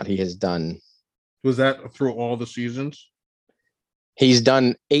came out, he has done. Was that through all the seasons? He's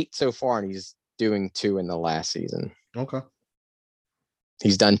done 8 so far, and he's doing 2 in the last season. Okay.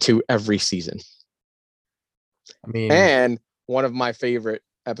 He's done 2 every season. I mean, and one of my favorite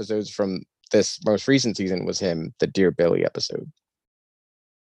episodes from this most recent season was the Dear Billy episode.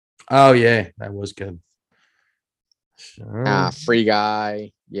 Oh yeah, that was good. Free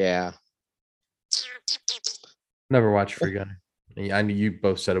Guy, yeah. Never watched Free Guy. I knew you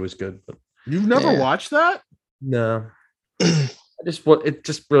both said it was good, but you've never watched that? No. It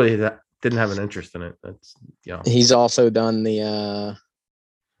just really didn't have an interest in it. That's He's also done the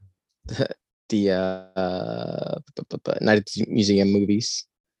Night at the Museum movies.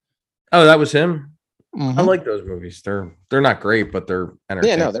 Oh, that was him. Mm-hmm. I like those movies. They're not great, but they're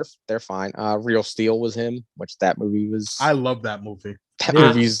entertaining. Yeah, no, they're fine. Real Steel was him, which that movie was. I love that movie. That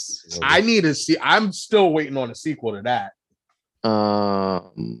movie's. I need to see. I'm still waiting on a sequel to that.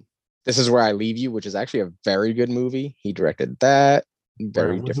 This Is Where I Leave You, which is actually a very good movie. He directed that.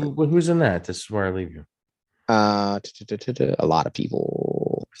 Very different. Who's in that? This Is Where I Leave You. A lot of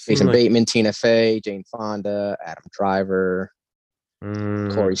people. Jason Bateman, Tina Fey, Jane Fonda, Adam Driver,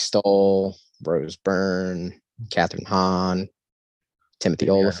 Corey Stoll, Rose Byrne, Catherine Hahn, Timothy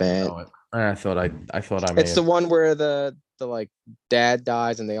Olyphant. I thought I It's the one where the like dad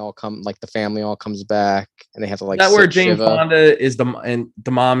dies and they all come, like the family all comes back and they have to like. That where Jane Fonda is the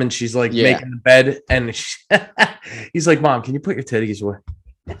mom and she's like making the bed and he's like, "Mom, can you put your titties away?"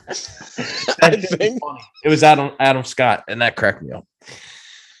 I think it was Adam Scott, and that cracked me up.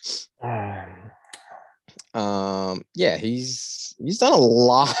 Yeah, he's done a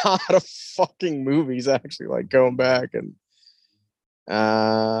lot of fucking movies actually, like going back and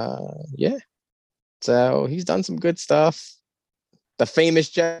yeah. So he's done some good stuff. The Famous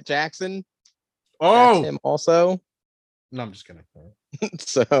Jackson. Oh, that's him also. No, I'm just kidding.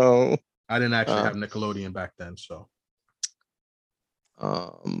 So I didn't actually have Nickelodeon back then, so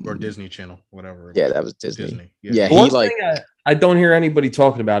Or Disney Channel, whatever. Yeah, that was Disney. Yeah. Yeah, The he one like thing I don't hear anybody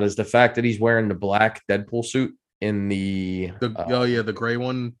talking about is the fact that he's wearing the black Deadpool suit in the The gray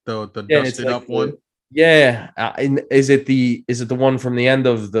one, the yeah, it's dusted like up one. Yeah, and is it the one from the end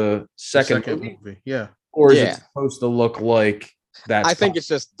of the The second, second movie? movie. Yeah. Or is Yeah. it supposed to look like that? I think it's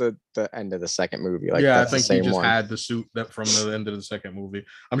just the end of the second movie. Like yeah, I that's think the same he just one. had the suit that from the end of the second movie.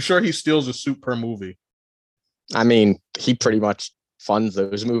 I'm sure he steals a suit per movie. I mean, he pretty much funds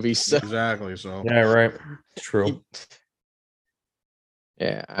those movies. So. Exactly. So Yeah, right. True.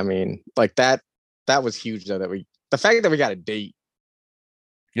 Yeah, I mean, like that was huge though. The fact that we got a date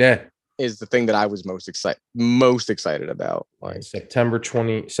Yeah. is the thing that I was most excited about. Like, September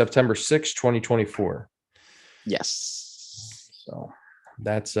 6th, 2024. yes. So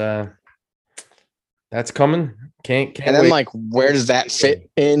that's coming. Can't And then wait. like, where does that fit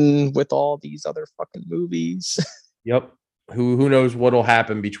in with all these other fucking movies? Yep. Who knows what'll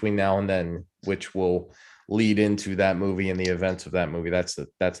happen between now and then, which will lead into that movie and the events of that movie. That's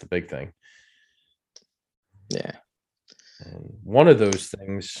the big thing. Yeah. And one of those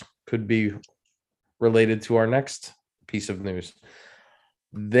things could be related to our next piece of news.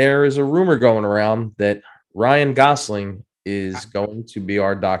 There is a rumor going around that Ryan Gosling is going to be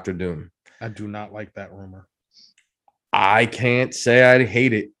our Doctor Doom. I do not like that rumor. I can't say I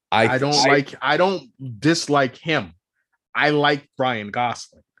hate it. I don't dislike him. I like Ryan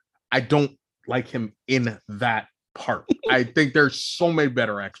Gosling. I don't like him in that part. I think there's so many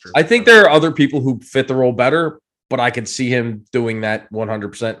better extras. I think there are other people who fit the role better, but I could see him doing that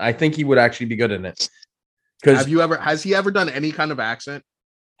 100%. I think he would actually be good in it. Because has he ever done any kind of accent?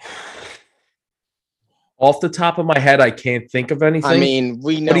 Off the top of my head, I can't think of anything. I mean,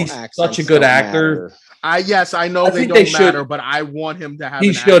 we know but he's such a good actor. Matter. I know they don't matter, but I want him to have.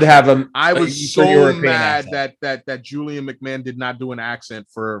 He should have him. I was so mad that Julian McMahon did not do an accent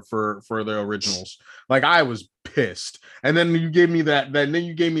for the originals. Like I was pissed. And then you gave me that. Then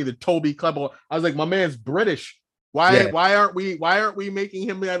you gave me the Toby Kebbell. I was like, my man's British. Why aren't we making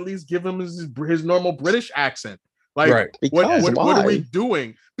him at least give him his normal British accent? Like right. what are we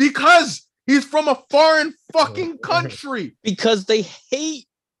doing? Because he's from a foreign fucking country. Because they hate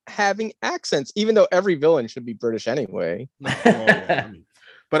having accents, even though every villain should be British anyway.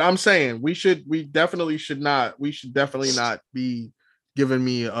 But I'm saying we should definitely not be giving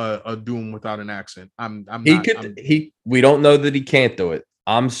me a Doom without an accent. We don't know that he can't do it.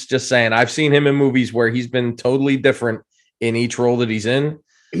 I'm just saying I've seen him in movies where he's been totally different in each role that he's in.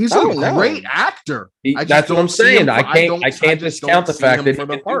 He's a great actor. That's what I'm saying. I can't discount the fact that he can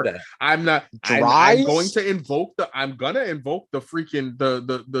do that. I'm gonna invoke the freaking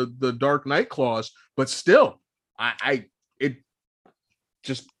the Dark Knight clause, but still, it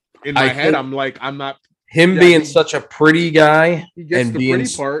just in my head, I'm like, I'm not him being such a pretty guy and the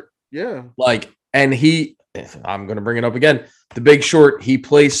pretty part, yeah. Like, and I'm gonna bring it up again. The Big Short, he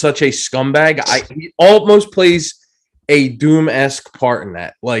plays such a scumbag. He almost plays a Doom-esque part in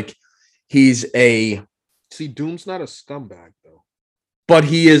that. Like Doom's not a scumbag though. But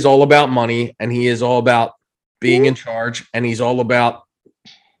he is all about money and he is all about being in charge and he's all about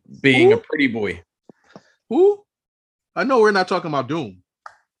being a pretty boy. Who? I know we're not talking about Doom.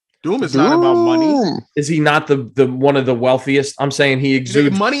 Doom is not about money. Is he not the one of the wealthiest? I'm saying he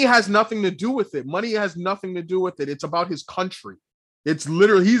exudes. Money has nothing to do with it. It's about his country. He's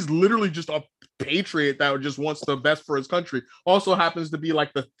literally just a patriot that just wants the best for his country. Also happens to be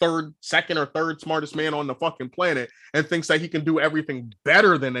like the second or third smartest man on the fucking planet and thinks that he can do everything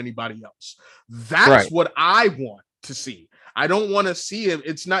better than anybody else. That's what I want to see. I don't want to see him.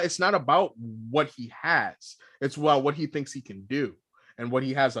 It's not about what he has. It's about what he thinks he can do and what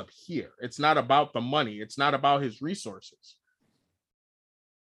he has up here. It's not about the money. It's not about his resources.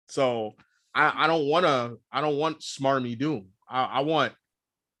 So I don't want smarmy Doom. I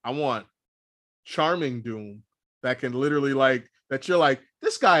want charming Doom that can literally that you're like,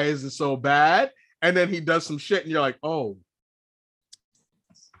 this guy isn't so bad. And then he does some shit and you're like, oh,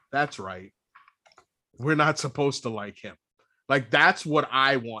 that's right. We're not supposed to like him. Like, that's what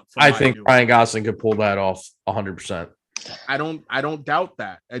I want. I think Ryan Gosling could pull that off 100%. I don't doubt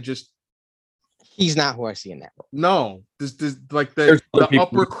that. He's not who I see in that role. No, this like the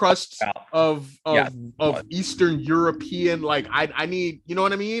upper crust of Eastern European. Like I need, you know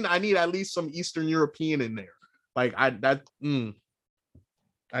what I mean? I need at least some Eastern European in there. Like I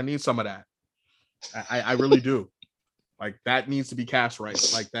need some of that. I really do. Like that needs to be cast right.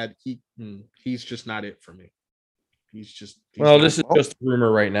 Like that he's just not it for me. This is just a rumor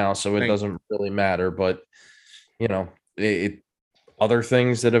right now, so it doesn't really matter. But you know, it other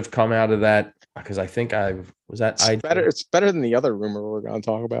things that have come out of that, because I think It's better than the other rumor we're going to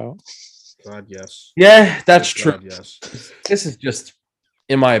talk about. God, yes. Yeah, that's God, true. yes. This is just,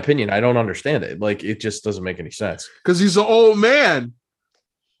 in my opinion, I don't understand it. Like, it just doesn't make any sense. Because he's an old man.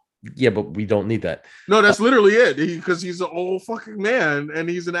 Yeah, but we don't need that. No, that's literally it. Because he's an old fucking man and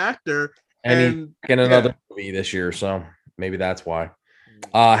he's an actor. And he's in another movie this year, so maybe that's why.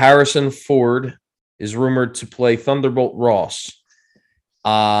 Harrison Ford is rumored to play Thunderbolt Ross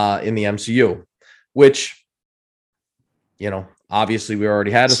in the MCU, which, obviously we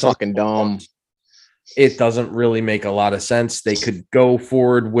already had. It's fucking dumb. It doesn't really make a lot of sense. They could go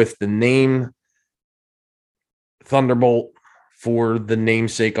forward with the name Thunderbolt for the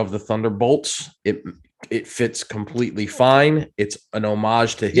namesake of the Thunderbolts. It fits completely fine. It's an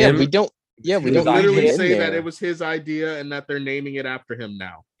homage to him. We don't literally say that it was his idea and that they're naming it after him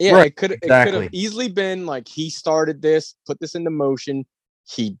now. Yeah, right, it could have easily been like he started this, put this into motion.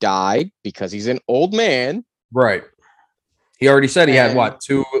 He died because he's an old man. Right. He already said he had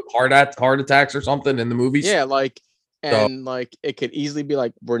 2 heart attacks or something in the movies. Yeah, it could easily be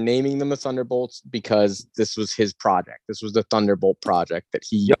like, we're naming them the Thunderbolts because this was his project. This was the Thunderbolt project that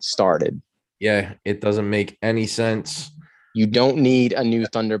he started. Yeah, it doesn't make any sense. You don't need a new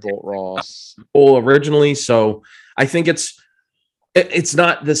Thunderbolt Ross. Originally, so I think it's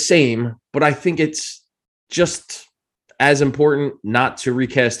not the same, but I think it's just as important not to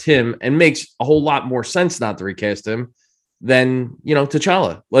recast him, and makes a whole lot more sense not to recast him than,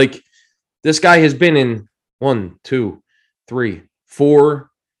 T'Challa. Like, this guy has been in 1, 2, 3,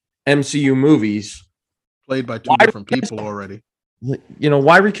 4 MCU movies, played by 2 different people already.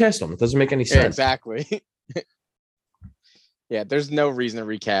 Why recast him? It doesn't make any sense. Yeah, exactly. Yeah, there's no reason to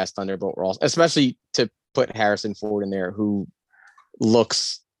recast Thunderbolt Ross, especially to put Harrison Ford in there, who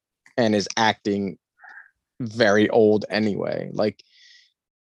looks and is acting very old anyway. Like,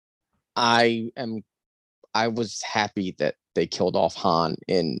 I was happy that they killed off Han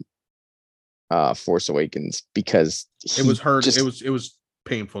in Force Awakens, because it was hurt. It was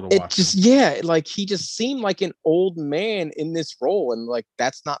painful to watch. He just seemed like an old man in this role, and like,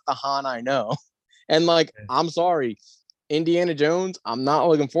 that's not the Han I know. And like, I'm sorry, Indiana Jones, I'm not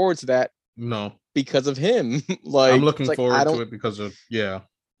looking forward to that. No, because of him. Like, I'm looking forward to it because of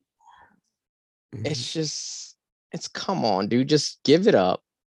it's come on, dude, just give it up.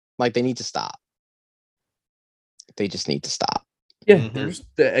 Like, they need to stop. They just need to stop. Yeah,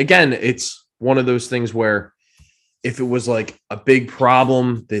 it's one of those things where if it was like a big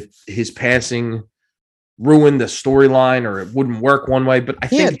problem that his passing ruined the storyline or it wouldn't work one way, but I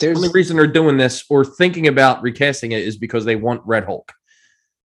think the only reason they're doing this or thinking about recasting it is because they want Red Hulk.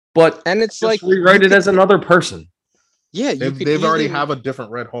 But it's like, rewrite it as another person. Yeah, they've already have a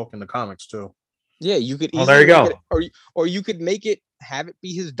different Red Hulk in the comics too. Yeah, you could. Oh, there you go. Or you could have it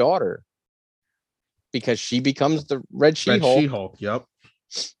be his daughter, because she becomes the Red She-Hulk. Yep.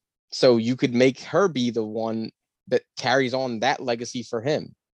 So you could make her be the one that carries on that legacy for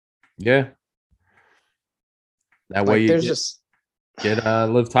him. Yeah. That way you get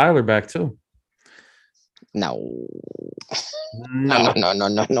Liv Tyler back too. No. No.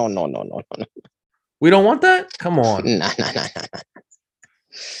 No. We don't want that? Come on. No.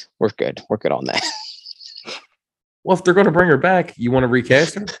 We're good. We're good on that. Well, if they're going to bring her back, you want to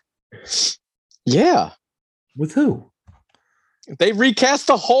recast her? Yeah. With who? They recast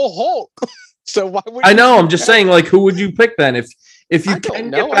the whole Hulk. So why would I know? I'm just saying, like, who would you pick then? If you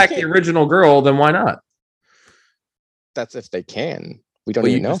can get back the original girl, then why not? That's if they can. We don't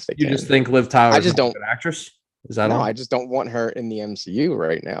even know if they can. You just think Liv Tyler is a good actress? Is that all? I just don't want her in the MCU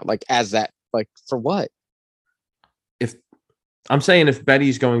right now. Like, as that, like, for what? If I'm saying if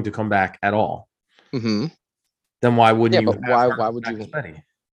Betty's going to come back at all, then why wouldn't you? But why would you? Betty?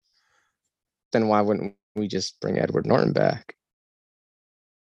 Then why wouldn't we just bring Edward Norton back?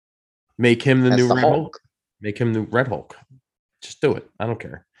 Make him the new Red Hulk. Make him the Red Hulk. Just do it. I don't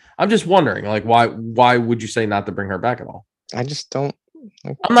care. I'm just wondering, like, why would you say not to bring her back at all? I just don't.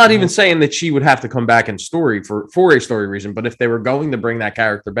 I'm not even saying that she would have to come back in story for a story reason, but if they were going to bring that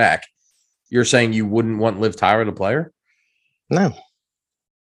character back, you're saying you wouldn't want Liv Tyler to play her? No.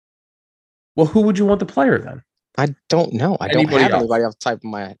 Well, who would you want to play her then? I don't know. I don't have anybody off the top of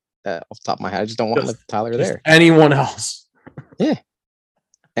my head. I just don't want Liv Tyler there. Anyone else? Yeah.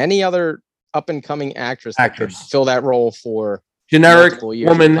 Any other up and coming actress that could fill that role for generic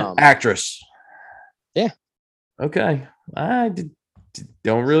woman actress. Yeah. Okay. I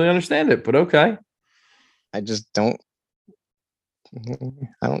don't really understand it, but okay. I just don't.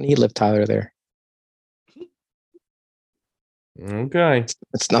 I don't need Liv Tyler there. Okay.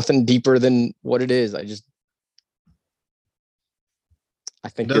 It's nothing deeper than what it is. I just. I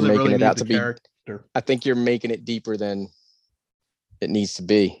think It you're doesn't making really it need out the to be. character. I think you're making it deeper than it needs to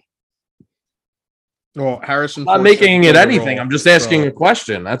be. Well, Harrison. I'm not Ford making should it play the anything. role, I'm just asking so- a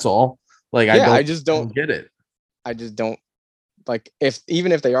question. That's all. Like Yeah, I don't get it. I just don't like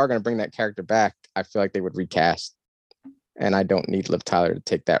even if they are going to bring that character back, I feel like they would recast, and I don't need Liv Tyler to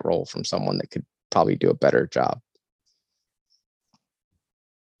take that role from someone that could probably do a better job.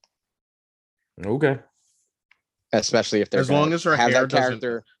 Okay. Especially if they're As long as her have hair that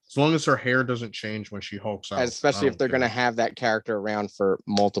character, as long as her hair doesn't change when she hulks out. especially if they're going to have that character around for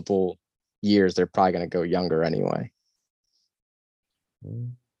multiple years, they're probably going to go younger anyway.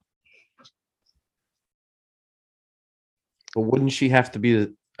 But wouldn't she have to be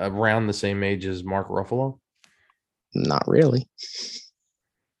around the same age as Mark Ruffalo? Not really.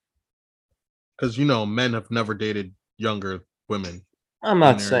 Because men have never dated younger women. I'm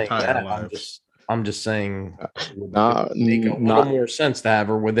not in their saying entire that. lives. I'm just saying it would make a little not more sense to have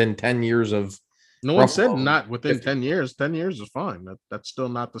her within 10 years of No one said Ruffalo, not within 50. 10 years. 10 years is fine. That's still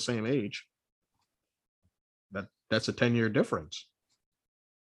not the same age. That's a 10-year difference.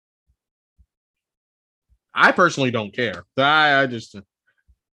 I personally don't care. I just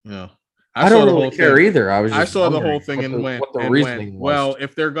I saw don't the really whole care thing. either. I saw the whole wondering thing what and the- went what the and reasoning went, was. well,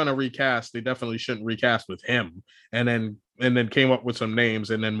 if they're gonna recast, they definitely shouldn't recast with him. And then came up with some names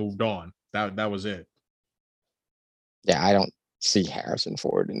and then moved on. That was it. Yeah, I don't see Harrison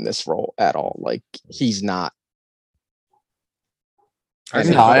Ford in this role at all. Like he's not. I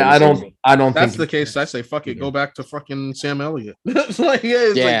No, say, I don't. I don't that's think the case. I say, fuck it, Yeah. go back to fucking Sam Elliott. It's like,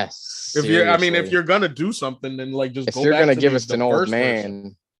 it's Yeah, like, if you're gonna do something, then like just if go you're back gonna to give the- us the an old first person.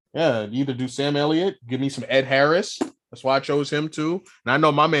 man, Yeah, either do Sam Elliott, give me some Ed Harris. That's why I chose him too. And I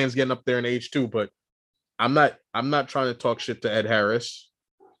know my man's getting up there in age too, but I'm not trying to talk shit to Ed Harris.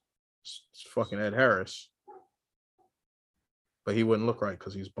 It's fucking Ed Harris. But he wouldn't look right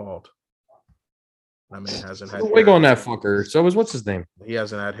because he's bald. That man hasn't had wig hair. on that fucker. So is what's his name? He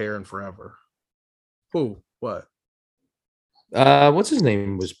hasn't had hair in forever. Who? What? What's his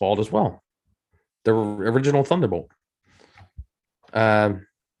name was bald as well. The original Thunderbolt. Fucking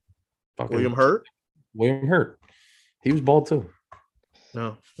William Hurt? William Hurt. He was bald too.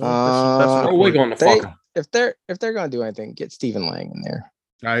 No. Uh, a Throw good a wig point. on the they, fucker. if they're gonna do anything, get Stephen Lang in there.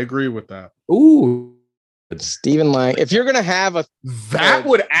 I agree with that. Ooh. Stephen Lang. If you're gonna have a, That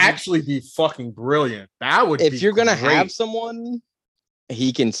would actually be fucking brilliant. That would. if be you're gonna great. have someone,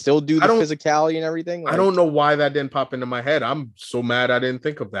 he can still do the I don't- physicality and everything. I don't know why that didn't pop into my head. I'm so mad I didn't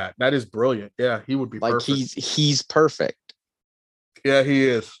think of that. That is brilliant. Yeah, he would be Like perfect. he's perfect. Yeah, he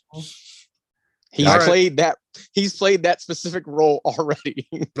is. He's All right. played that. He's played that specific role already.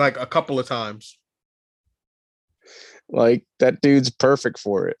 Like a couple of times. Like that dude's perfect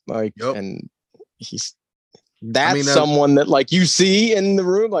for it. Like, Yep. and that's someone that like you see in the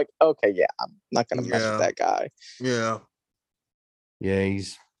room. Like, okay, yeah, I'm not gonna mess with that guy. Yeah. Yeah,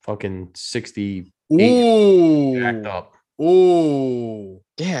 he's fucking 60 Ooh. jacked up. Ooh.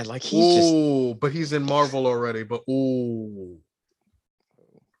 Yeah, like he's just. Ooh. But he's in Marvel already. But ooh.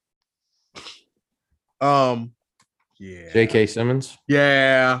 Yeah. J.K. Simmons.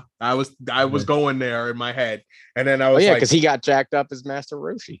 Yeah. I was going there in my head. And then I Oh was yeah, like, because he got jacked up as Master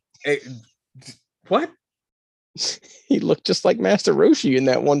Roshi. What? He looked just like Master Roshi in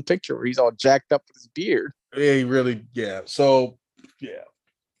that one picture where he's all jacked up with his beard. Yeah, he really, yeah. So, yeah.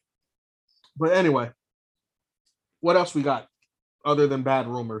 But anyway, what else we got other than bad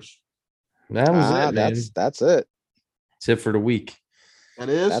rumors? That was it, man. That's it. That's it for the week. That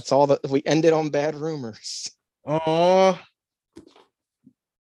is. That's all that we ended on bad rumors. Oh.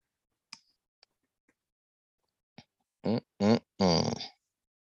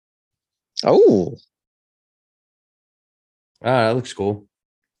 Oh, That looks cool.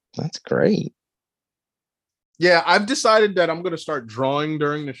 that's great. Yeah, I've decided that I'm going to start drawing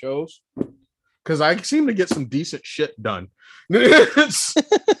during the shows because I seem to get some decent shit done. I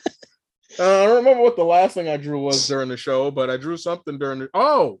don't remember what the last thing I drew was during the show, but I drew something during the.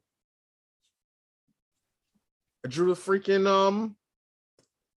 Oh, I drew the freaking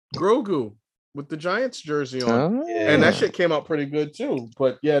Grogu with the Giants jersey on, and that shit came out pretty good too.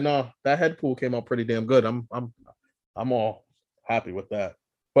 But yeah, no, that head pool came out pretty damn good. I'm all happy with that.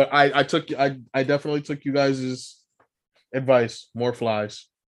 But I definitely took you guys' advice. More flies.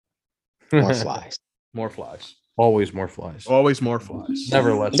 More flies. More flies. Always more flies. Always more flies.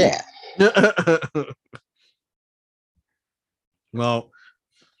 Never less. Yeah. Well,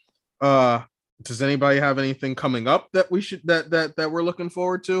 does anybody have anything coming up that we should that we're looking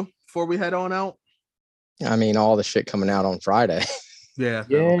forward to before we head on out? I mean, all the shit coming out on Friday. Yeah.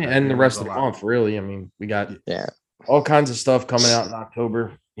 Yeah, Okay. and the Yeah, rest there's of a the lot. month, really. I mean, we got Yeah. all kinds of stuff coming out in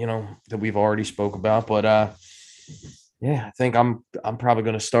October, that we've already spoke about. But yeah, I think I'm probably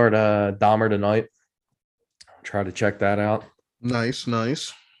going to start Dahmer tonight. Try to check that out. Nice. Yeah.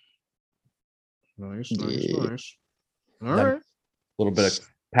 All Then right. a little bit of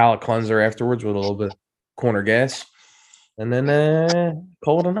palate cleanser afterwards with a little bit of corner gas, and then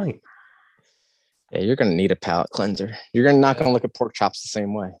call it a night. Yeah, you're gonna need a palate cleanser. You're not gonna look at pork chops the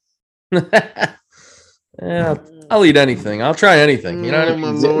same way. Yeah, I'll eat anything. I'll try anything. You know what I Oh,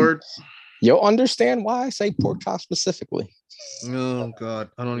 mean? my Lord. You'll understand why I say pork chops specifically. Oh God,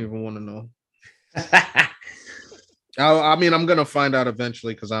 I don't even want to know. I mean, I'm gonna find out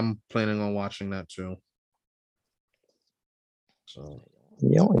eventually because I'm planning on watching that too. So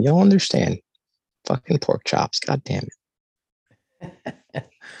You'll understand. Fucking pork chops. God damn it.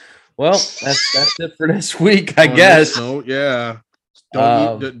 Well, that's it for this week, I on guess. this note, yeah.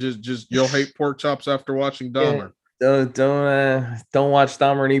 Don't eat. Just you'll hate pork chops after watching Dahmer. Don't watch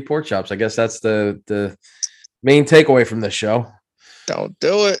Dahmer and eat pork chops. I guess that's the main takeaway from this show. Don't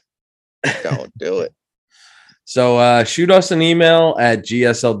do it. Don't do it. So shoot us an email at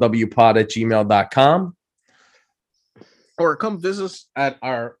gslwpod@gmail.com. Or come visit us at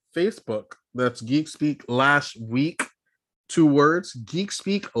our Facebook. That's Geek Speak Last Week. 2 words. Geek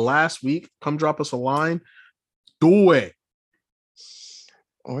Speak Last Week. Come drop us a line. Do it.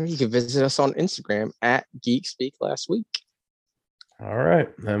 Or you can visit us on Instagram at Geek Speak Last Week. All right.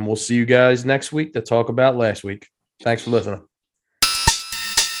 And we'll see you guys next week to talk about last week. Thanks for listening.